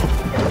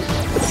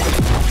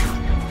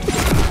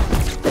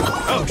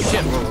 Oh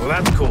shit, well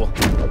that's cool.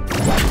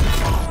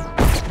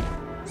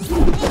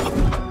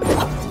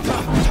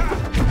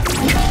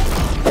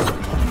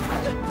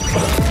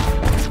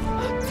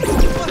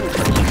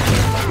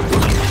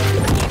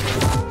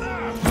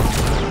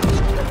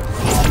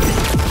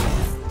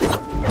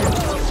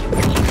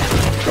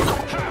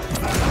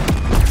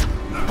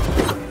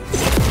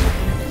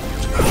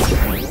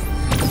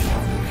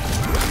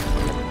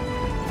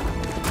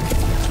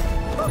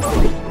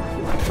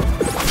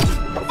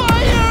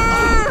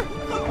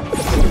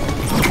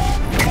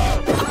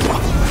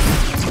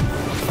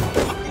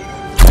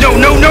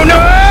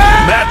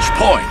 Match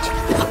point.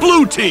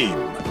 Blue team.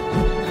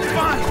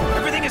 Fine,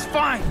 everything is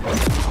fine.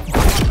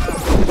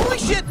 Holy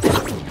shit!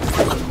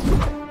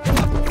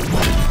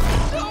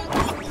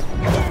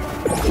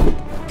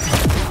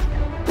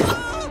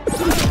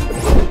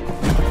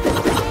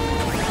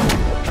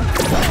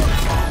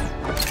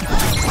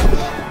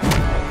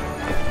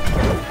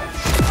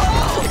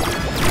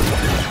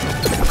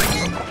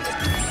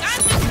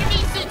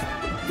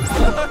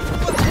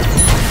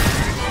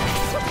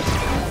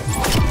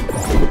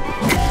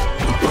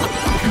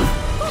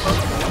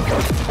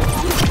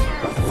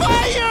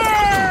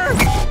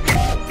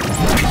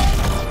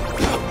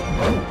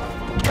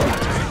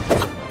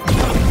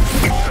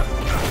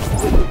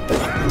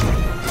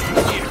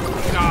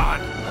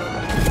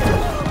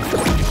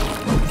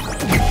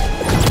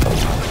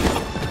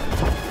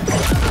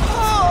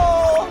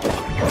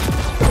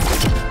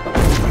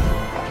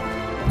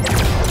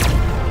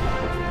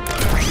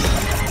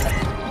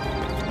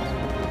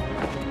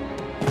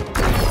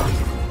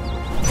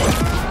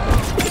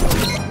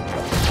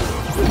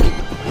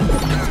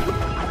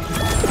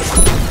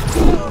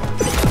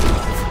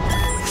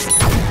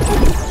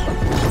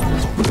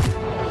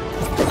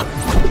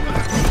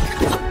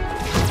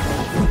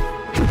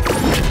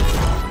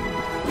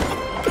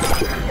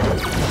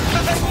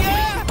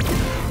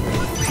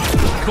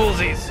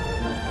 Coolsies.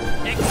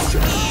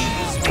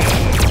 Excuse me.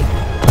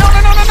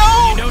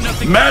 No! You know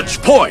nothing.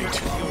 Match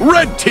point.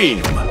 Red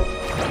team.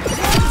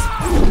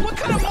 What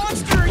kind of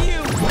monster are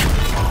you?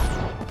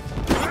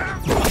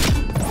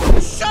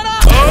 Shut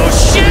up! Oh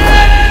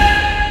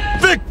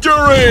shit!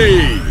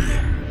 Victory!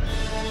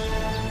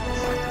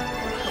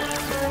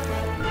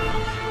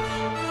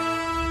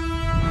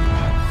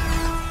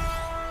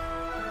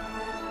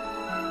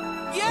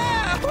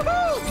 Yeah!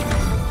 Woohoo!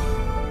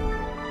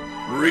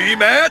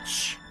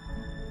 Rematch?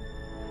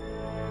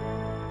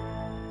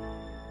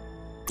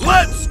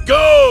 Let's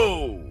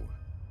go!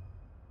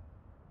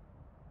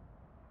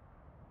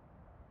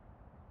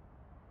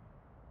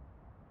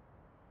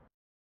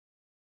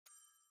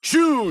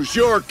 Choose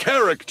your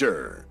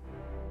character.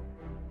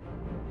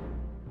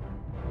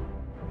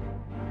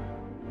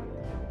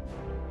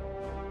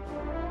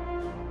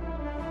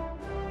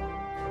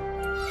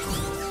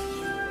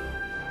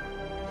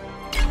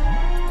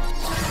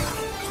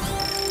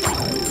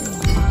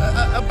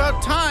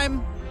 About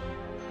time.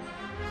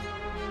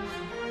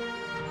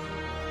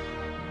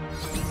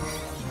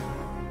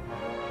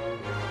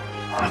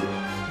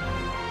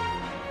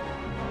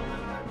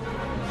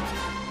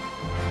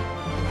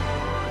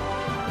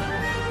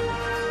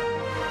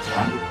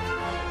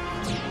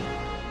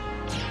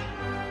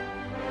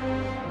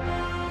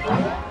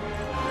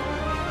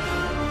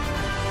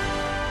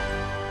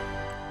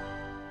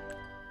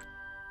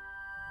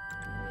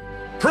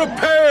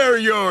 Prepare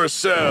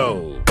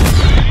yourself.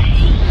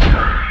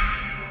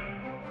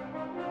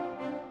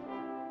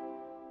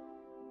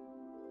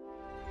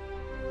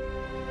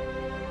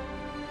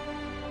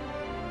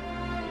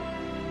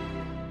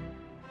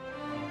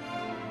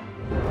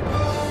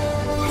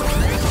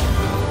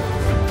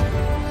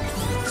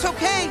 It's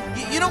okay.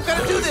 You don't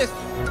gotta do this.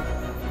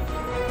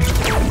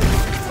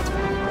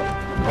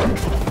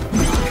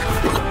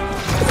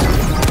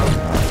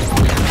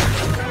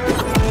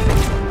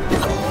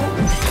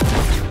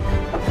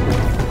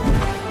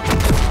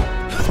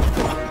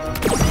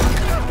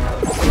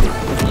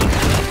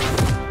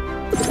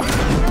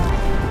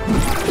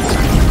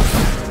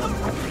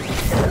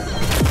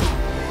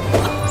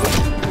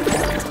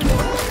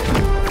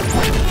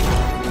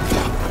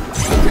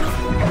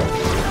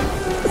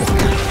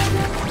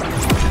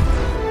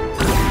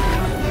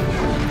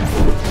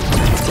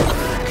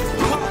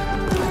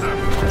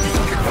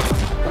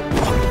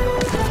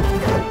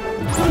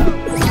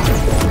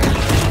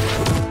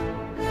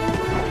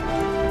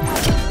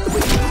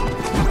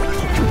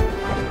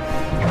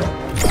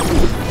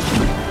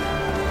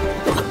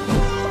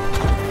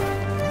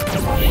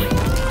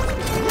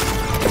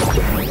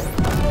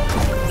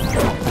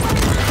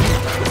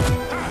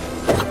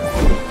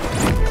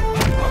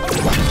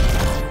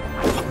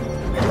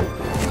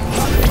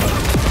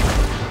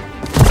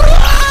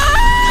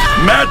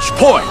 Match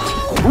point.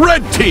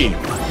 Red team.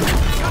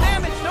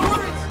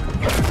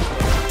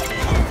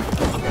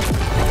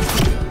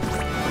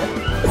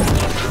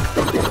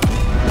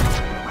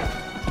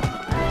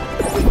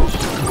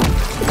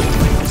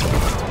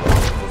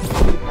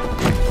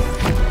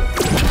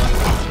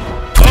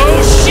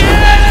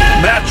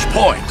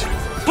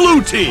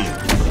 team.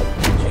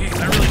 Jeez,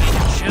 I really need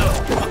to chill.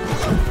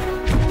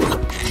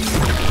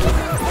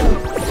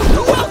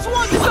 Who else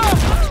wants some?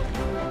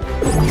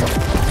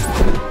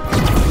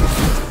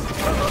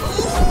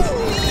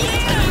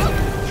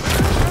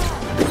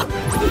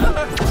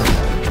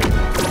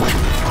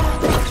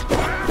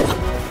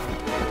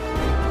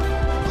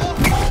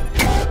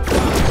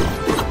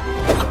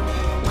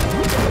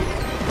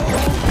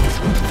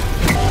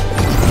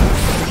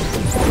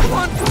 Come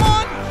on, come on!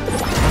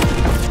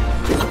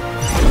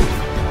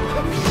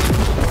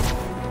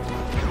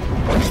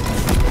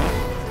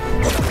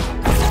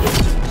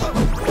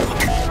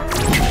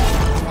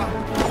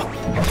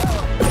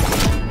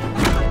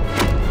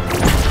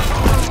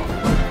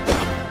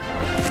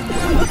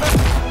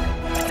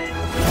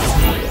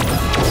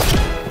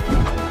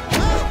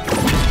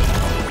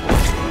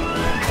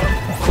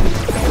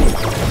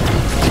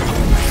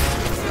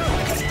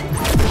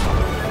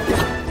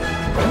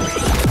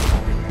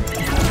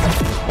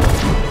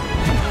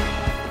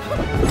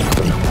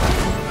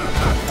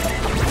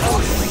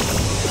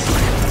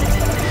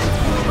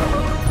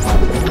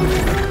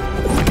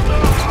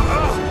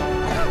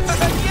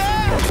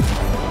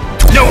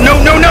 No,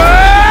 no, no, no!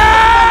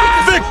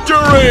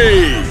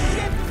 Victory!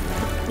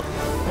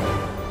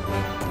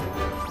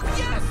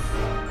 Yes!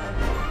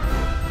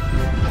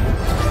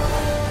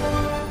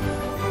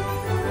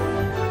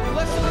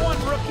 Lesson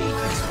 1, rookie.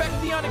 Expect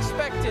the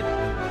unexpected.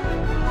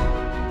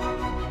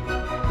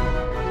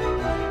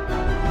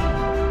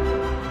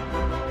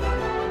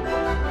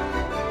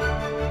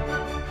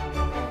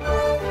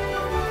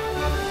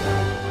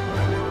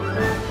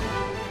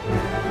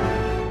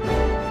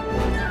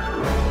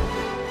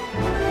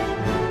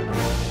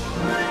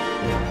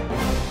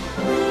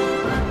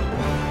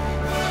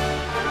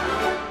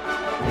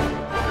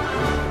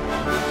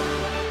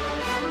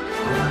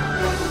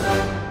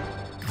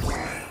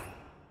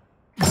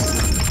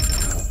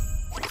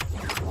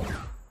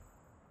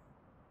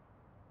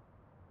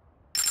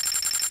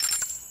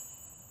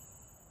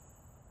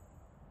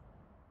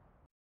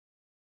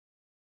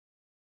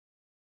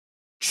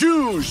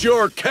 Choose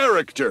your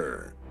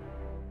character.